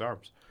 6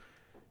 arms,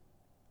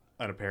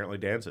 and apparently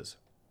dances,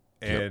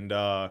 and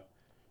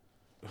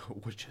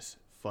which is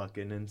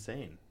fucking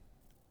insane,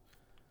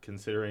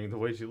 considering the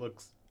way she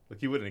looks.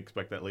 Like, you wouldn't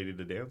expect that lady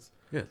to dance.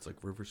 yeah, it's like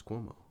Rivers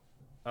Cuomo.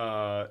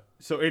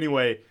 So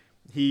anyway,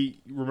 he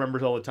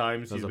remembers all the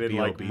times That was he's a been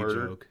like B.O.B.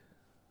 murdered. joke.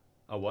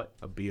 A what?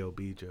 A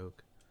B.O.B.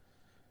 joke.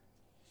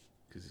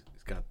 Because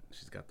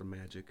she's got the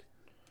magic.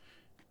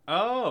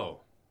 Oh,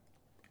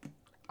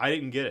 I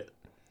didn't get it.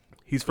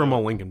 He's from a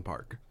Lincoln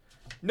Park.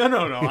 No.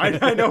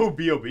 I know who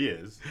B.O.B.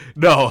 is.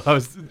 No, I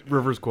was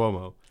Rivers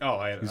Cuomo. Oh,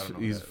 I don't know.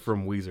 who He's that is.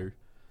 from Weezer.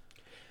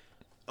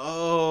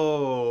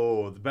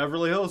 Oh, the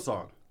Beverly Hills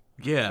song.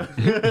 Yeah,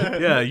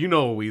 yeah, you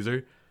know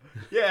Weezer.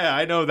 Yeah,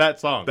 I know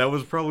that song. That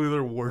was probably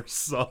their worst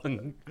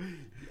song.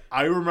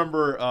 I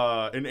remember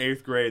in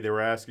 8th grade, they were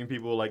asking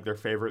people like their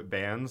favorite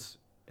bands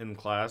in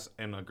class,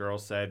 and a girl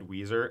said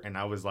Weezer, and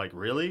I was like,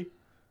 really?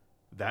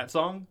 That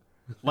song?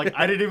 Like,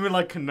 I didn't even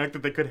like connect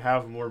that they could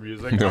have more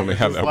music. They I only was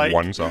have just that like-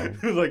 one song.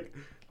 Like,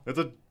 that's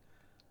a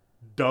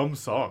dumb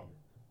song.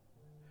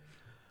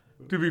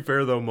 To be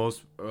fair, though,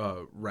 most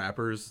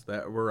rappers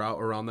that were out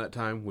around that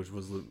time, which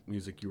was the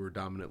music you were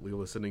dominantly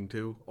listening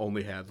to,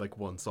 only had like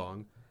one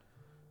song.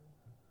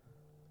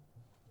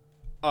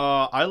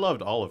 I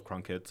loved all of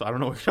Crunk Hits. I don't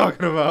know what you're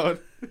talking about.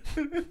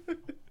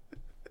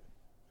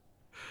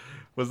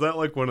 Was that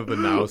like one of the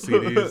Now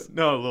CDs?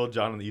 No, Lil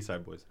Jon and the East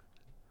Side Boys.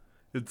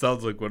 It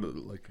sounds like one of the,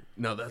 like.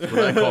 No, that's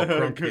what I call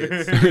crunk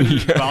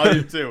hits.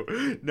 Volume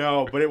 2.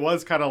 No, but it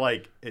was kind of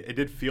like, it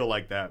did feel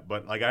like that.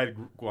 But like, I had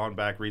gone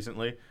back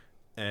recently,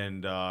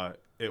 and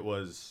it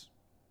was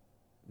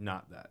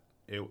not that.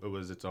 It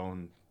was its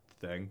own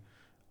thing.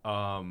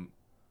 But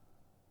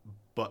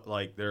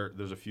like,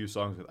 there's a few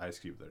songs with Ice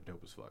Cube that are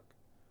dope as fuck.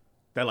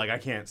 That like I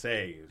can't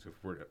say if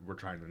we're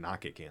trying to not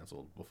get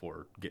canceled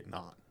before getting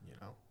on, you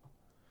know.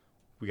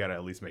 we gotta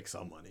at least make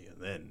some money,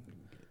 and then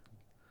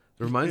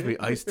It reminds me,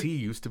 Ice-T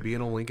used to be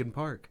in a Linkin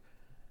Park.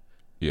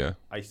 Yeah.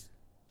 I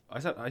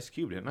said Ice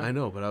Cube, didn't I? I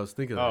know, but I was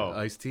thinking Oh. of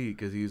Ice-T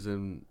because he's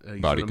in a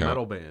Body Count.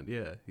 metal band.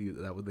 Yeah,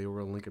 they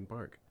were in Linkin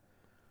Park.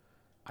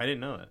 I didn't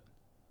know that.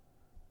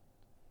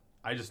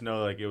 I just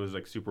know like it was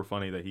like super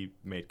funny that he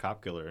made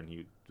Cop Killer and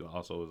he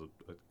also was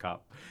a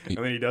cop. And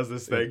then he does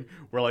this thing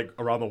where like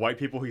around the white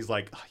people he's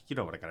like, "Oh, you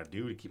know what I gotta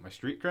do to keep my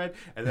street cred,"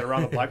 and then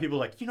around the black people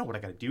like, "You know what I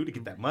gotta do to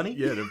get that money?"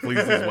 Yeah, to please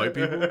these white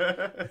people.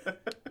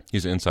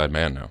 He's an inside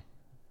man now.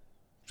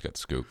 He's got the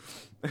scoop.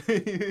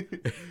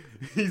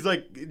 He's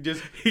like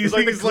just He's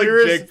like like, the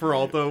clearest. Jake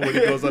Peralta when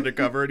he goes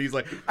undercover and he's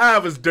like, I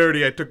was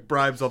dirty. I took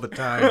bribes all the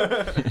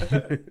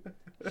time.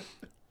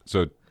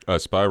 So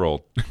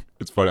Spiral,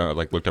 it's funny. I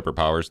like looked up her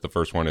powers. The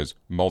first one is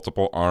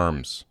multiple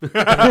arms, It's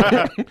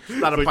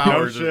not a Like,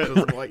 power, no it's shit.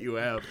 just what you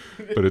have.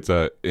 but it's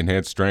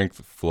enhanced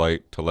strength,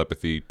 flight,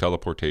 telepathy,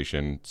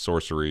 teleportation,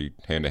 sorcery,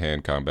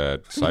 hand-to-hand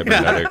combat,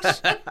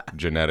 cybernetics,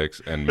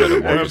 genetics, and And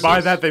metamorphosis. by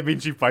that they mean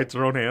she fights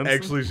her own hands.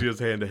 Actually, she has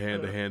hand to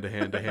hand to hand to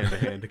hand to hand to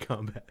hand to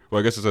combat.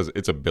 Well, I guess it says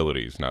it's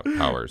abilities, not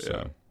powers.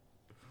 So.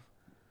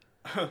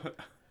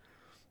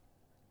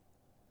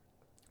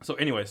 So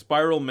anyway,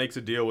 Spiral makes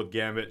a deal with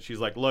Gambit. She's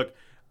like, "Look,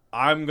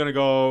 I'm gonna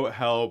go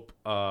help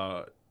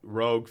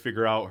Rogue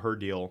figure out her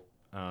deal,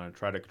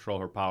 try to control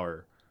her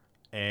power,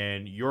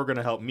 and you're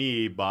gonna help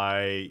me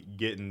by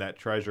getting that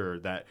treasure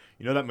that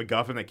that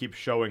MacGuffin that keeps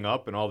showing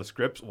up in all the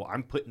scripts. Well,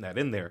 I'm putting that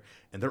in there,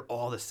 and they're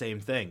all the same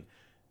thing,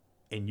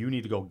 and you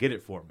need to go get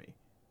it for me,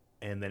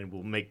 and then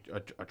we'll make a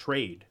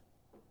trade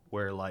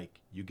where like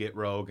you get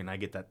Rogue and I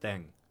get that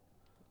thing."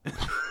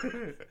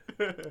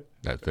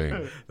 That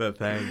thing. That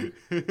thing.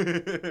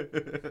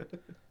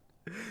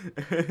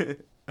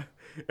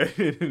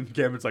 And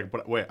Gambit's like,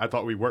 "But wait, I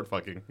thought we weren't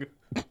fucking."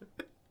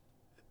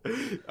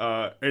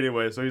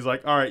 Anyway, so he's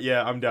like, "All right,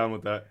 yeah, I'm down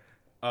with that."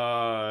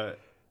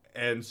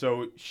 And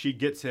so she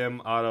gets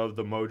him out of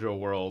the Mojo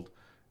world,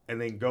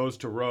 and then goes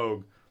to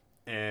Rogue,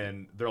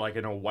 and they're like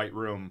in a white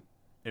room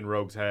in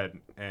Rogue's head,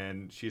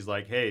 and she's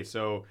like, "Hey,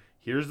 so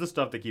here's the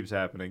stuff that keeps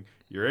happening.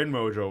 You're in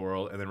Mojo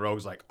world," and then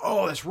Rogue's like,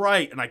 "Oh, that's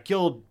right, and I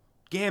killed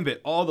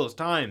Gambit all those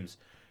times.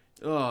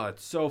 Oh,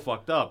 it's so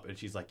fucked up." And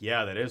she's like,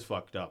 "Yeah, that is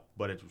fucked up,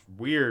 but it's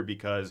weird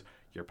because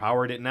your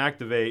power didn't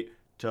activate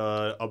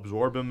to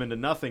absorb him into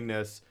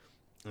nothingness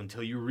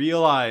until you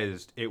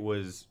realized it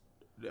was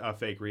a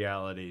fake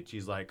reality."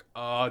 She's like,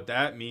 "Oh,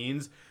 that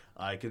means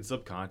I can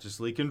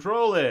subconsciously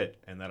control it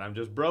and that I'm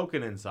just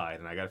broken inside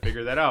and I got to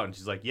figure that out." And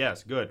she's like,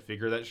 "Yes, good.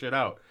 Figure that shit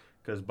out.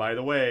 Because by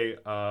the way,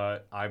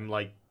 I'm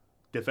like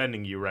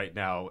defending you right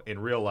now in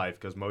real life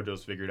because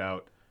Mojo's figured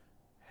out,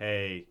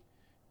 hey,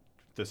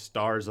 the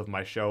stars of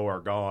my show are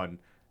gone,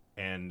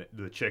 and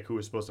the chick who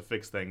was supposed to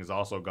fix things is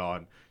also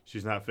gone.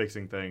 She's not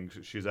fixing things.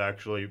 She's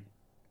actually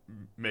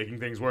making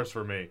things worse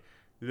for me.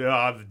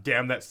 Ah,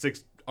 damn that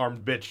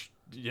 6-armed bitch.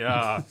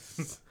 Yeah."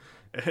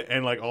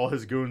 And like all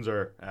his goons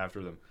are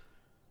after them.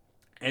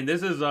 And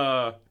this is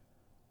I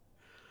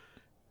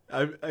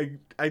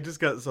just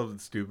got something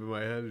stupid in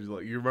my head. It's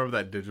like, you remember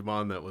that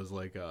Digimon that was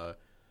like it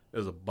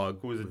was a bug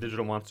who was a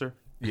digital monster?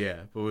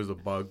 Yeah, but it was a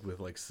bug with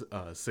like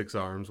 6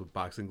 arms with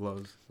boxing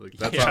gloves. Like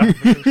that's Yeah.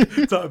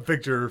 that's how I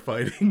picture her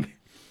fighting.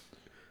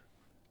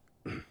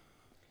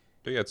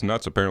 But yeah, it's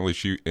nuts. Apparently,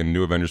 she in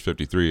New Avengers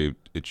 53,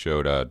 it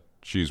showed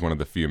she's one of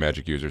the few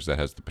magic users that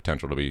has the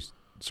potential to be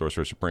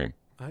Sorcerer Supreme.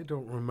 I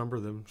don't remember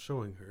them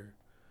showing her.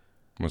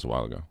 It was a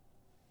while ago.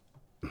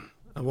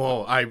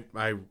 Well, I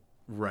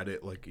read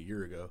it like a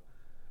year ago.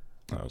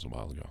 That was a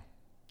while ago.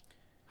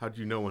 How'd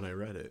you know when I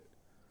read it?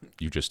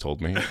 You just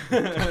told me.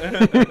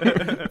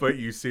 But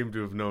you seem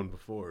to have known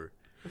before.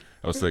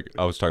 I was talking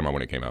about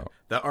when it came out.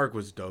 That arc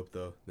was dope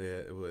though.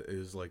 It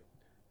was like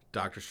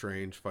Doctor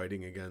Strange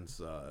fighting against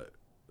the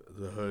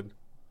Hood,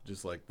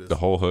 just like this. The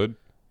whole hood.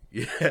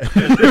 Yeah.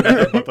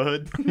 About the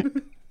hood.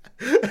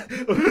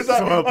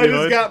 I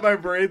just got my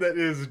brain that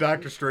is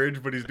Doctor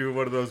Strange, but he's doing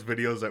one of those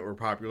videos that were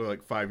popular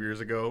like 5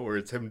 years ago, where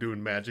it's him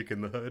doing magic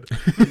in the hood.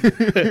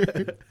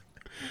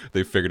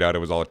 They figured out it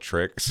was all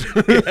tricks.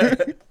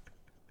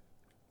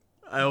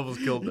 I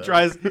almost killed that.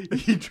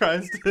 He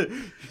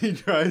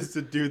tries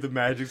to do the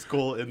magic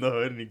school in the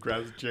hood, and he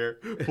grabs a chair,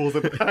 pulls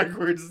it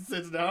backwards, and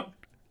sits down.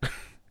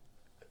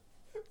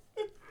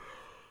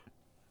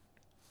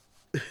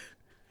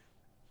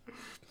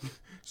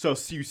 So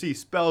you see,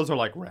 spells are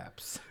like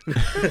raps.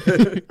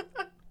 I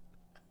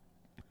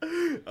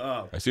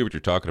see what you're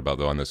talking about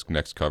though on this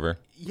next cover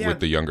Yeah. with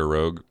the younger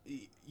Rogue.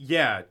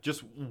 Yeah,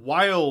 just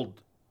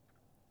wild.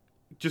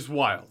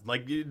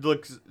 Like it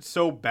looks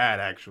so bad,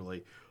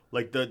 actually.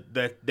 Like the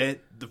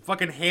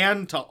fucking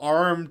hand to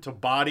arm to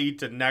body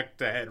to neck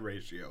to head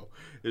ratio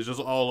is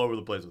just all over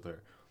the place with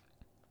her.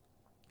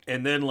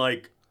 And then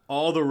like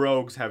all the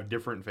rogues have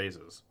different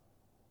faces.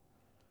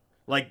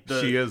 Like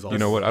She is also. You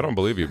know what? I don't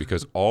believe you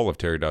because all of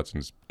Terry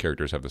Dotson's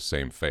characters have the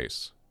same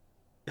face.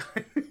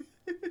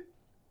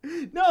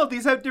 No,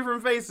 these have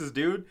different faces,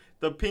 dude.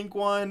 The pink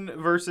one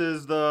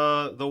versus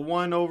the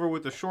one over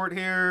with the short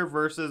hair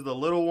versus the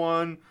little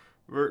one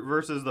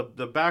versus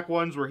the back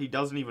ones where he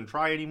doesn't even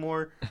try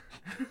anymore.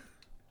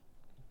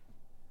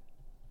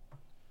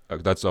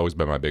 That's always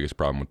been my biggest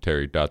problem with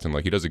Terry Dodson.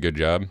 Like, he does a good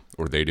job,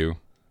 or they do,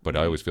 but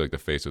I always feel like the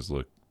faces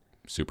look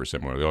super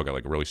similar. They all got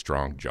like a really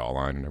strong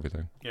jawline and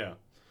everything. Yeah.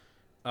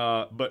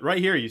 But right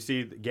here you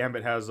see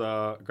Gambit has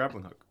a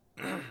grappling hook.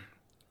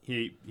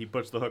 He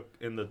puts the hook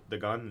in the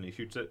gun and he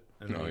shoots it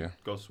and then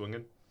goes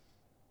swinging.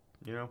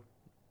 You know?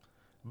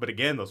 But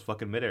again, those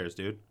fucking mid-airs,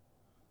 dude.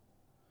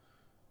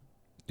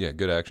 Yeah,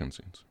 good action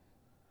scenes.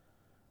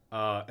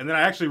 And then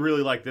I actually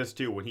really like this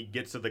too, when he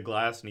gets to the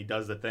glass and he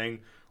does the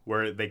thing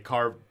where they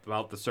carve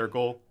out the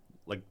circle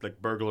like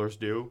burglars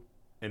do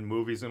in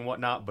movies and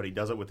whatnot, but he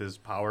does it with his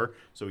power.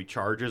 So he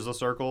charges a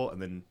circle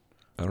and then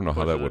I don't know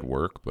how that would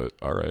work, but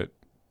all right.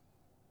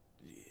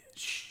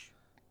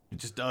 It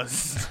just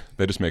does.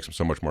 That just makes him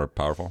so much more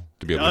powerful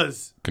to be able to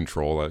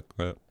control like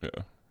that. Yeah.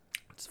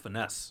 It's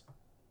finesse.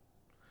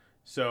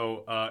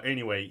 So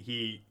anyway,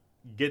 he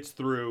gets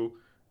through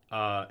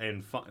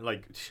and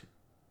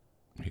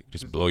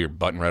just blow your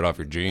button right off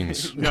your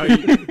jeans. No,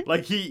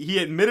 he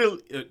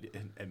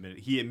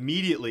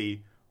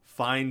immediately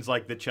finds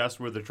like the chest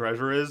where the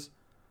treasure is,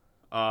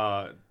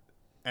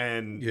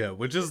 and yeah,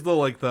 which is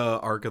the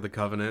Ark of the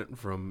Covenant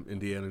from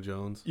Indiana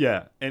Jones.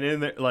 Yeah, and in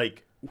there,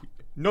 like,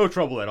 no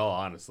trouble at all.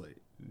 Honestly,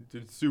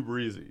 it's super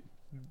easy.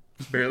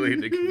 Barely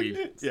an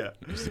inconvenience. Yeah,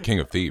 he's the king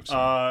of thieves.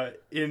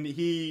 And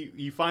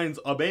he finds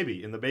a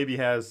baby, and the baby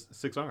has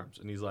 6 arms,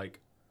 and he's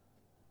like,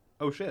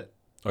 "Oh shit."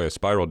 Oh yeah,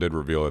 Spiral did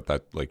reveal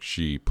that like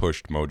she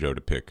pushed Mojo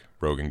to pick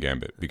Rogue and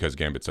Gambit because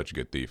Gambit's such a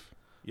good thief.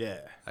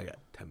 Yeah, I got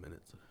 10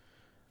 minutes.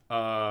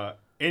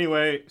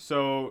 Anyway,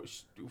 so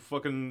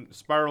fucking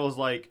Spiral is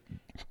like,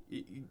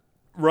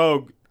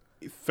 Rogue,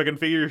 fucking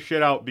figure your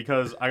shit out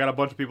because I got a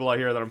bunch of people out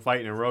here that I'm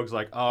fighting, and Rogue's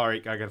like, all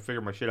right, I gotta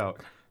figure my shit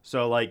out.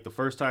 So like the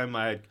first time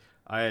I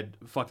had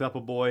fucked up a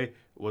boy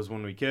was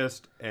when we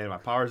kissed, and my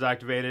powers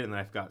activated, and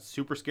I got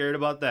super scared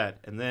about that.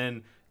 And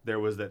then there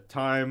was that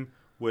time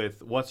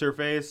with what's her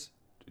face.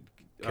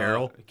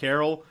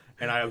 Carol,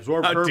 and I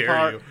absorbed her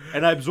power.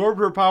 And I absorbed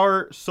her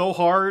power so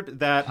hard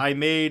that I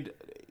made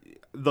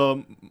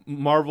the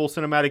Marvel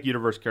Cinematic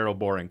Universe Carol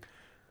boring.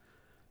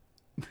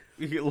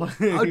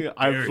 I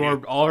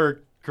absorbed all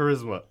her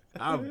charisma.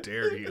 How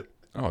dare you?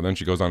 Oh, and then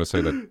she goes on to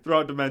say that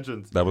throughout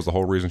dimensions. That was the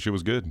whole reason she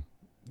was good.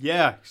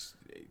 Yeah,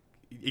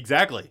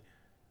 exactly.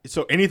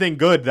 So anything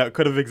good that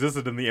could have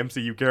existed in the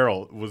MCU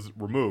Carol was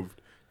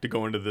removed to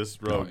go into this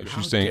Rogue. No,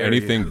 she's saying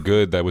anything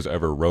good that was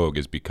ever Rogue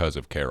is because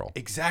of Carol.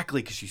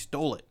 Exactly, because she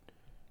stole it.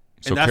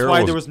 So and that's Carol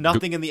why there was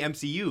nothing in the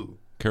MCU.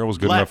 Carol was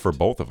good enough for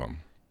both of them.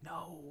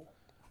 No.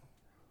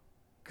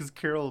 Because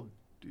Carol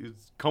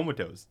is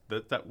comatose.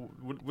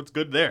 What's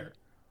good there?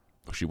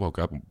 She woke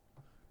up.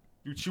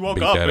 She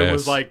woke up and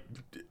was like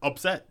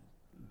upset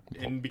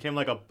and became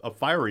like a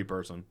fiery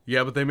person.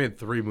 Yeah, but they made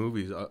 3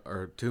 movies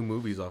or 2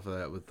 movies off of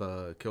that with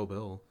Kill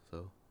Bill.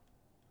 So.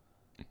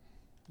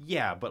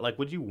 Yeah, but like,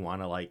 would you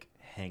want to like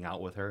hang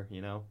out with her?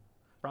 You know,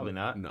 probably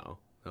not. No,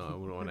 I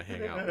wouldn't want to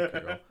hang out with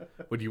Carol.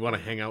 Would you want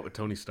to hang out with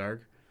Tony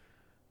Stark?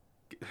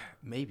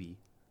 Maybe.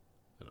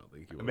 I don't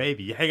think you would.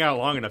 Maybe you hang out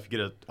long enough, you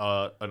get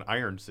an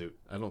iron suit.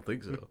 I don't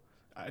think so.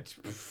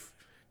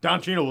 Don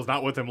Cheadle was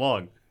not with him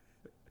long.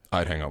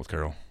 I'd hang out with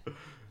Carol.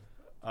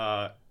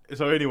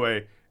 So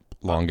anyway,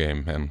 long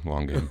game, man,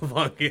 long game.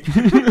 Long game.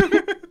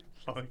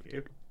 Long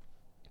game.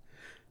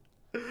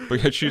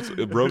 But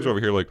yeah, Rogue's over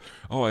here like,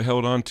 oh, I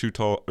held on too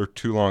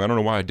long. I don't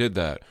know why I did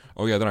that.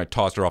 Oh yeah, then I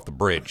tossed her off the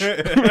bridge.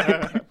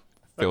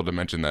 Failed to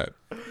mention that.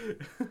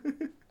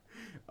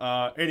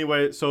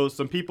 Anyway, so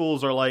some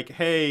peoples are like,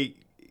 hey,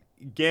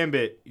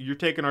 Gambit, you're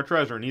taking our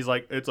treasure. And he's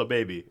like, it's a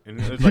baby.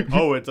 And it's like,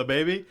 oh, it's a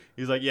baby?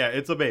 He's like, yeah,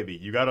 it's a baby.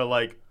 You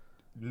gotta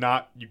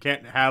you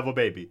can't have a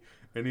baby.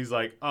 And he's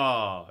like,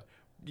 oh,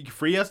 you can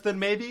free us then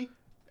maybe?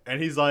 And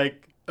he's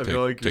like, I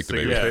feel like you're take the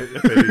baby.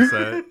 singing 50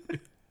 Cent.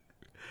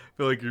 I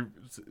feel like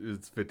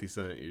it's 50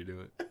 Cent you're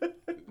doing.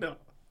 No.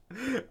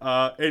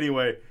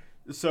 Anyway,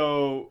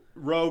 so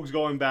Rogue's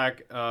going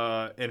back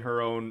in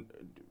her own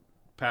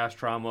past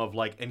trauma of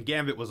like, and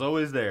Gambit was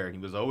always there, and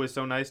he was always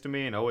so nice to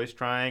me and always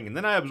trying. And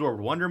then I absorbed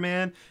Wonder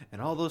Man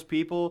and all those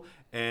people,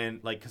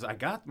 and like, because I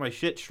got my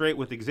shit straight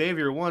with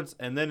Xavier once,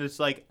 and then it's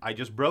like I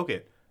just broke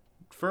it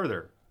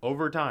further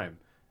over time.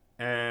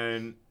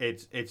 And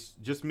it's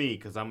just me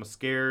because I'm a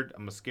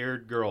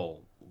scared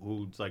girl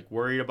who's like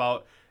worried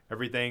about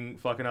everything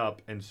fucking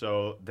up, and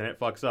so then it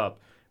fucks up,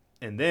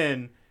 and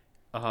then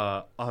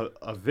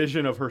a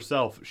vision of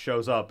herself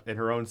shows up in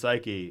her own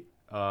psyche,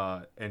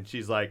 and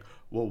she's like,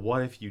 well,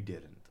 what if you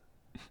didn't?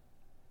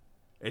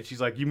 And she's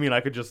like, you mean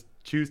I could just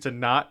choose to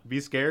not be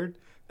scared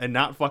and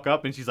not fuck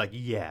up? And she's like,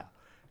 yeah.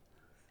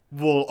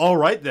 Well, all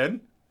right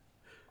then,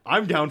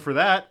 I'm down for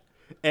that.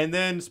 And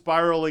then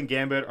Spiral and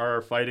Gambit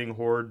are fighting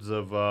hordes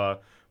of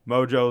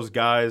Mojo's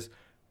guys,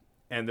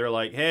 and they're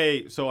like,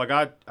 "Hey, so I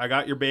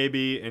got your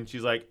baby," and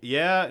she's like,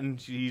 "Yeah," and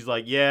he's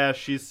like, "Yeah,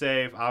 she's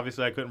safe.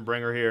 Obviously, I couldn't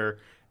bring her here."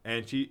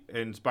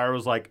 And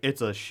Spiral's like,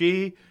 "It's a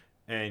she,"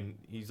 and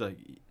he's like,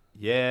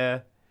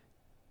 "Yeah."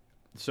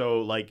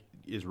 So like,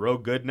 is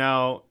Rogue good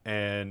now?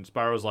 And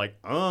Spyro's like,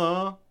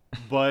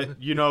 but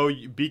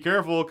be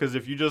careful, because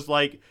if you just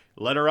like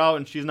let her out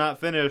and she's not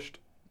finished,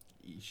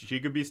 she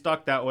could be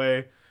stuck that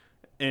way.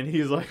 And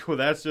he's like, well,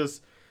 that's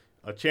just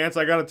a chance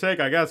I gotta take,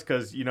 I guess,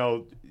 because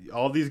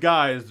all these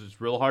guys,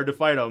 it's real hard to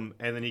fight them.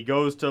 And then he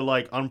goes to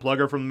like unplug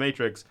her from the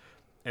Matrix,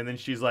 and then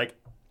she's like,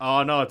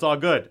 oh no, it's all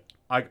good.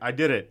 I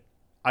did it.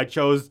 I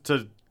chose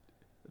to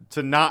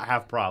not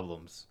have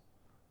problems.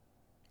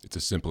 It's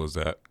as simple as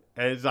that.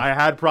 As I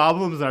had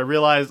problems, and I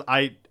realized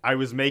I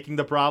was making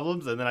the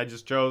problems, and then I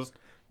just chose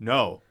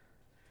no.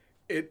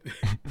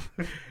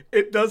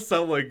 It does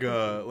sound like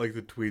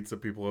the tweets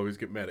that people always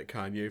get mad at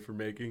Kanye for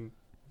making.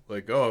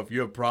 Like, oh, if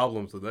you have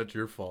problems, then that's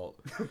your fault.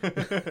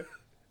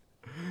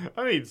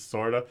 I mean,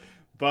 sorta,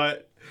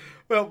 but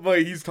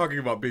he's talking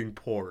about being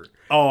poor.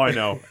 Oh, I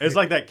know. It's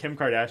like that Kim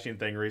Kardashian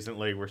thing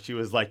recently where she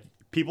was like,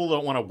 people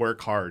don't want to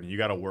work hard, and you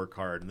got to work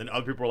hard. And then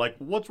other people were like,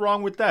 what's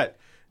wrong with that?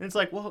 And it's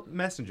like, well,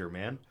 Messenger,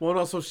 man. Well, and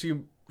also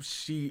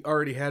she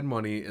already had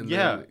money and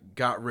then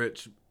got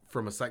rich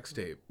from a sex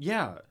tape.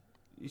 Yeah.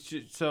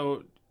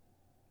 So,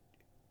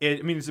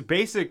 it's a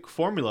basic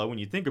formula when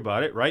you think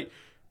about it, right?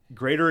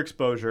 Greater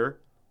exposure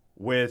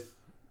with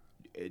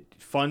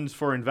funds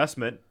for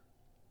investment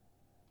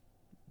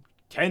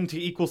tend to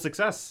equal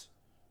success.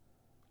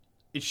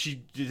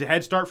 She did a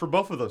head start for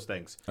both of those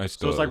things.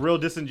 So it's like real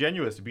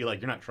disingenuous to be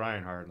like, you're not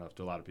trying hard enough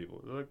to a lot of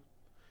people. They're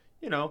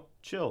like,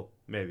 chill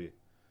maybe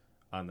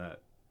on that.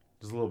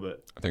 Just a little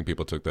bit. I think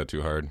people took that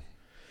too hard.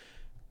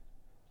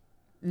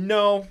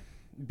 No,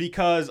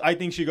 because I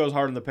think she goes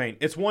hard in the paint.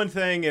 It's one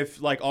thing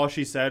if like all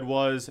she said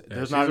was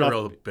there's not enough. She's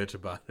a real bitch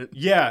about it.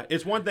 Yeah,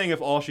 it's one thing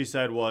if all she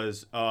said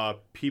was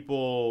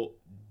people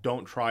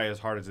don't try as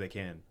hard as they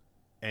can,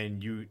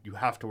 and you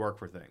have to work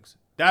for things.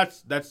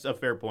 That's a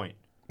fair point.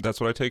 That's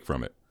what I take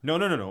from it.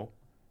 No.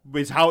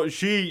 It's how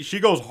she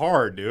goes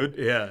hard, dude.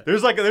 Yeah.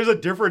 There's a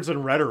difference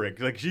in rhetoric.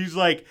 Like she's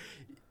like,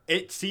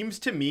 it seems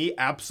to me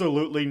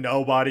absolutely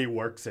nobody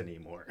works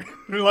anymore.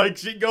 Like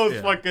she goes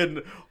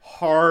fucking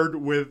hard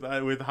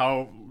with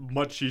how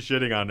much she's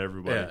shitting on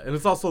everybody. Yeah, and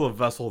it's also the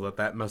vessel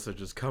that message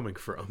is coming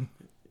from.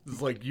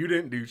 It's like, you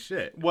didn't do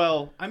shit.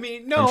 Well, I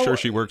mean, no. I'm sure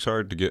she works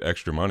hard to get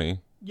extra money.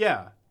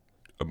 Yeah.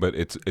 But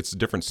it's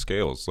different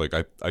scales. Like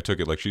I took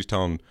it like she's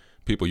telling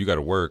people you got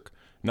to work,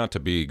 not to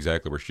be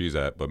exactly where she's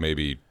at, but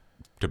maybe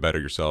to better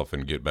yourself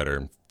and get better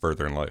and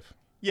further in life.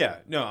 Yeah,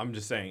 no, I'm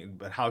just saying,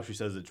 but how she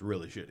says it's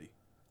really shitty.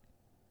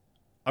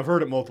 I've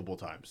heard it multiple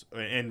times,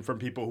 and from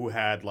people who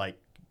had like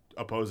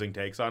opposing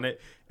takes on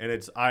it,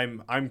 and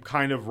I'm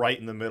kind of right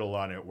in the middle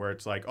on it, where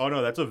it's like, oh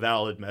no, that's a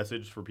valid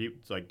message for people,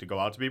 like to go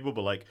out to people,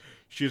 but like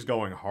she's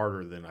going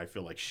harder than I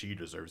feel like she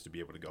deserves to be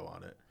able to go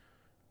on it,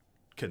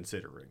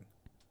 considering.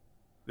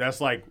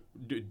 That's like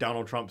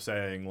Donald Trump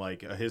saying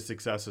like his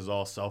success is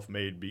all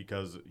self-made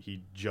because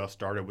he just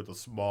started with a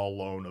small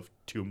loan of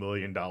 $2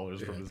 million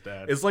from his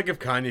dad. It's like if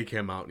Kanye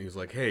came out and he's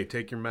like, hey,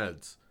 take your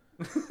meds.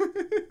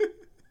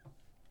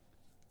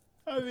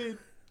 I mean,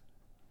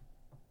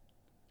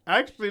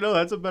 actually, no,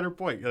 that's a better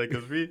point. Like,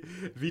 because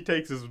if he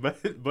takes his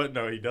meds, but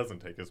no, he doesn't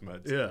take his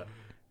meds. Yeah.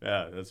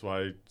 Yeah, that's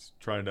why he's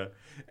trying to.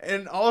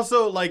 And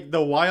also, like,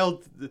 the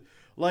wild,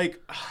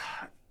 like,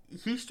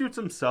 he shoots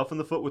himself in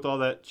the foot with all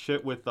that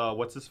shit with,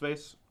 what's his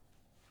face?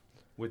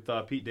 With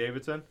Pete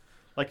Davidson.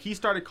 Like, he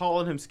started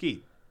calling him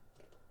Skeet.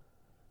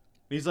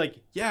 He's like,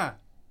 yeah,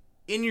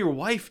 in your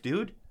wife,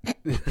 dude.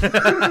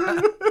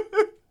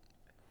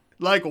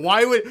 Like,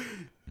 why would...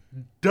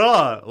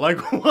 Duh.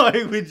 Like,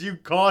 why would you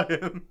call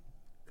him?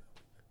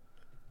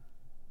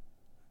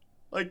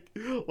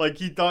 Like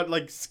he thought,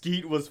 like,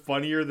 Skeet was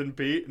funnier than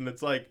Pete, and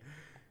it's like,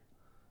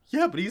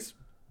 yeah, but he's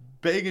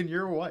banging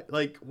your wife.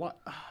 Like,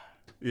 what?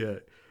 Yeah.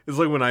 It's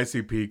like when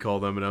ICP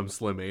called Eminem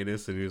Slim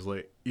Anus, and he was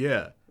like,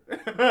 yeah.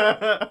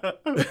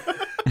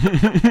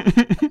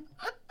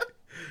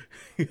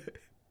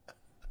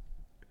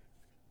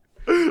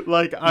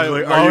 Like,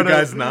 are you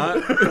guys not?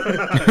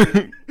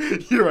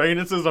 Your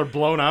anuses are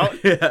blown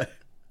out? Yeah.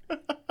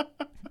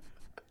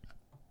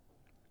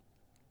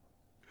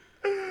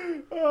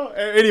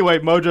 Anyway,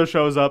 Mojo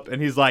shows up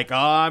and he's like,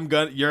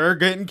 you're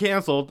getting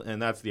canceled,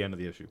 and that's the end of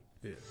the issue.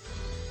 Yeah.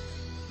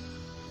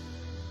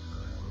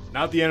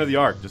 Not the end of the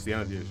arc, just the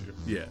end of the issue.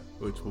 Yeah,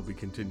 which will be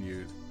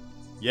continued.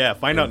 Yeah,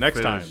 find out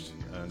next time.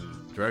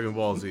 Dragon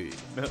Ball Z.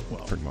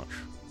 Well, pretty much.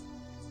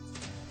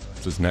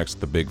 This is next,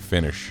 the big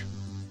finish.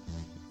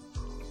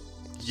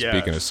 Yeah.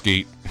 Speaking of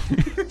Skeet.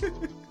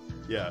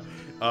 Yeah.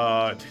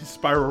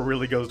 Spyro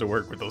really goes to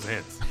work with those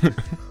hands.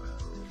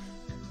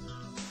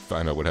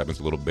 Find out what happens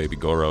to little baby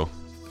Goro.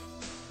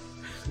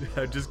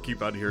 I just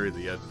keep on hearing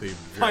the end theme.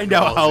 Find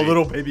out how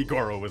little baby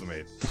Goro was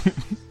made.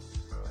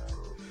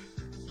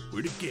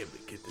 Where did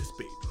Gambit get this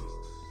baby?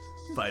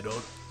 Find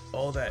out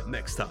all that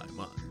next time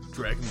on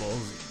Dragon Ball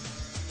Z.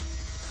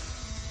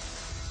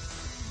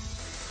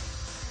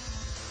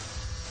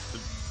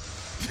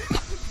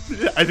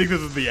 I think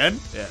this is the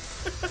end. Yeah.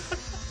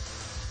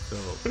 So,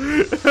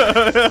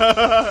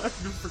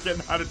 I'm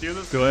forgetting how to do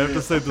this. do I have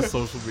to say the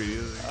social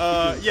media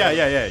thing?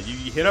 Yeah.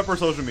 You hit up our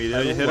social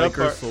media. You hit like up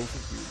our our social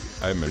media.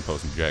 I haven't been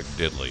posting jack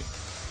diddly.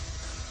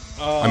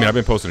 I mean, I've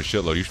been posting a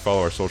shitload. You should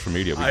follow our social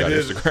media. We got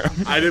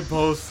Instagram. I did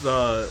post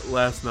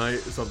last night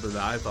something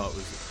that I thought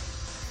was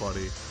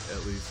funny.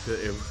 At least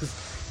it was.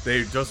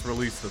 They just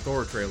released the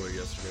Thor trailer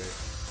yesterday,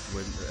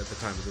 at the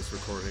time of this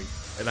recording,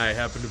 and I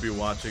happened to be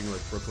watching like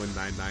Brooklyn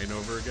Nine-Nine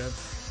over again,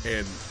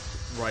 and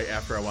right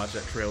after I watched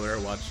that trailer, I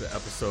watched the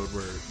episode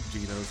where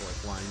Gina's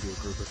like lying to a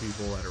group of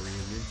people at a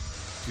reunion.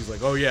 She's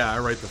like, "Oh yeah, I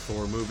write the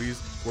Thor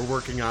movies. We're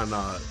working on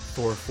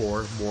Thor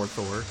 4, more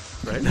Thor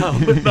right now."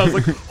 And I was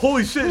like,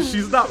 "Holy shit,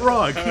 she's not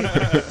wrong."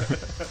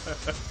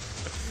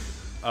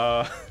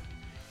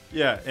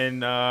 Yeah,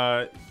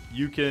 and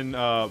you can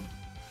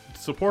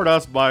support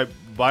us by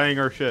buying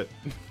our shit.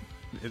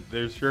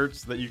 There's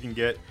shirts that you can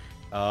get.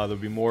 There'll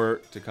be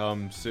more to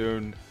come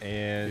soon,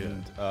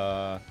 and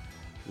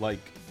like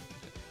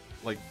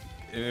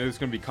it's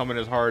gonna be coming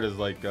as hard as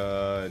like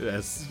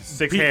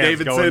six Pete hands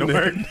Davidson. going to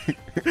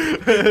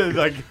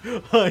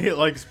work.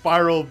 like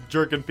spiral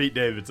jerking Pete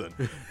Davidson.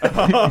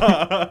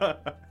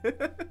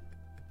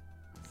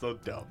 So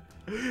dumb.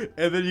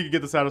 And then you can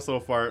get the Sound of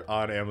So Far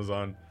on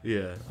Amazon.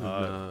 Yeah,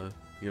 and,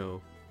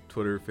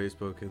 Twitter,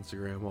 Facebook,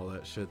 Instagram, all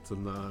that shit's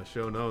in the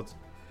show notes.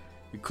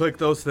 You click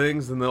those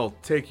things, and they'll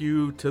take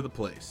you to the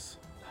place.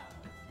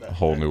 A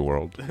whole new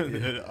world.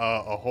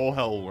 A whole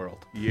hell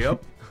world.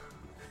 Yep.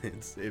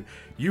 If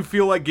you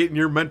feel like getting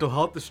your mental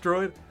health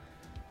destroyed,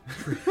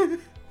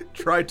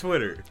 try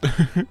Twitter.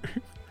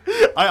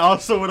 I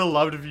also would have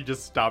loved if you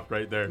just stopped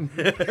right there.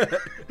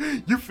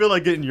 You feel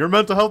like getting your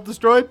mental health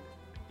destroyed?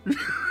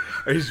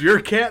 Is your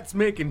cat's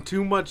making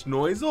too much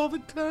noise all the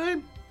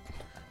time?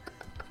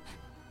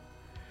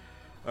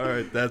 All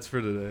right, that's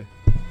for today.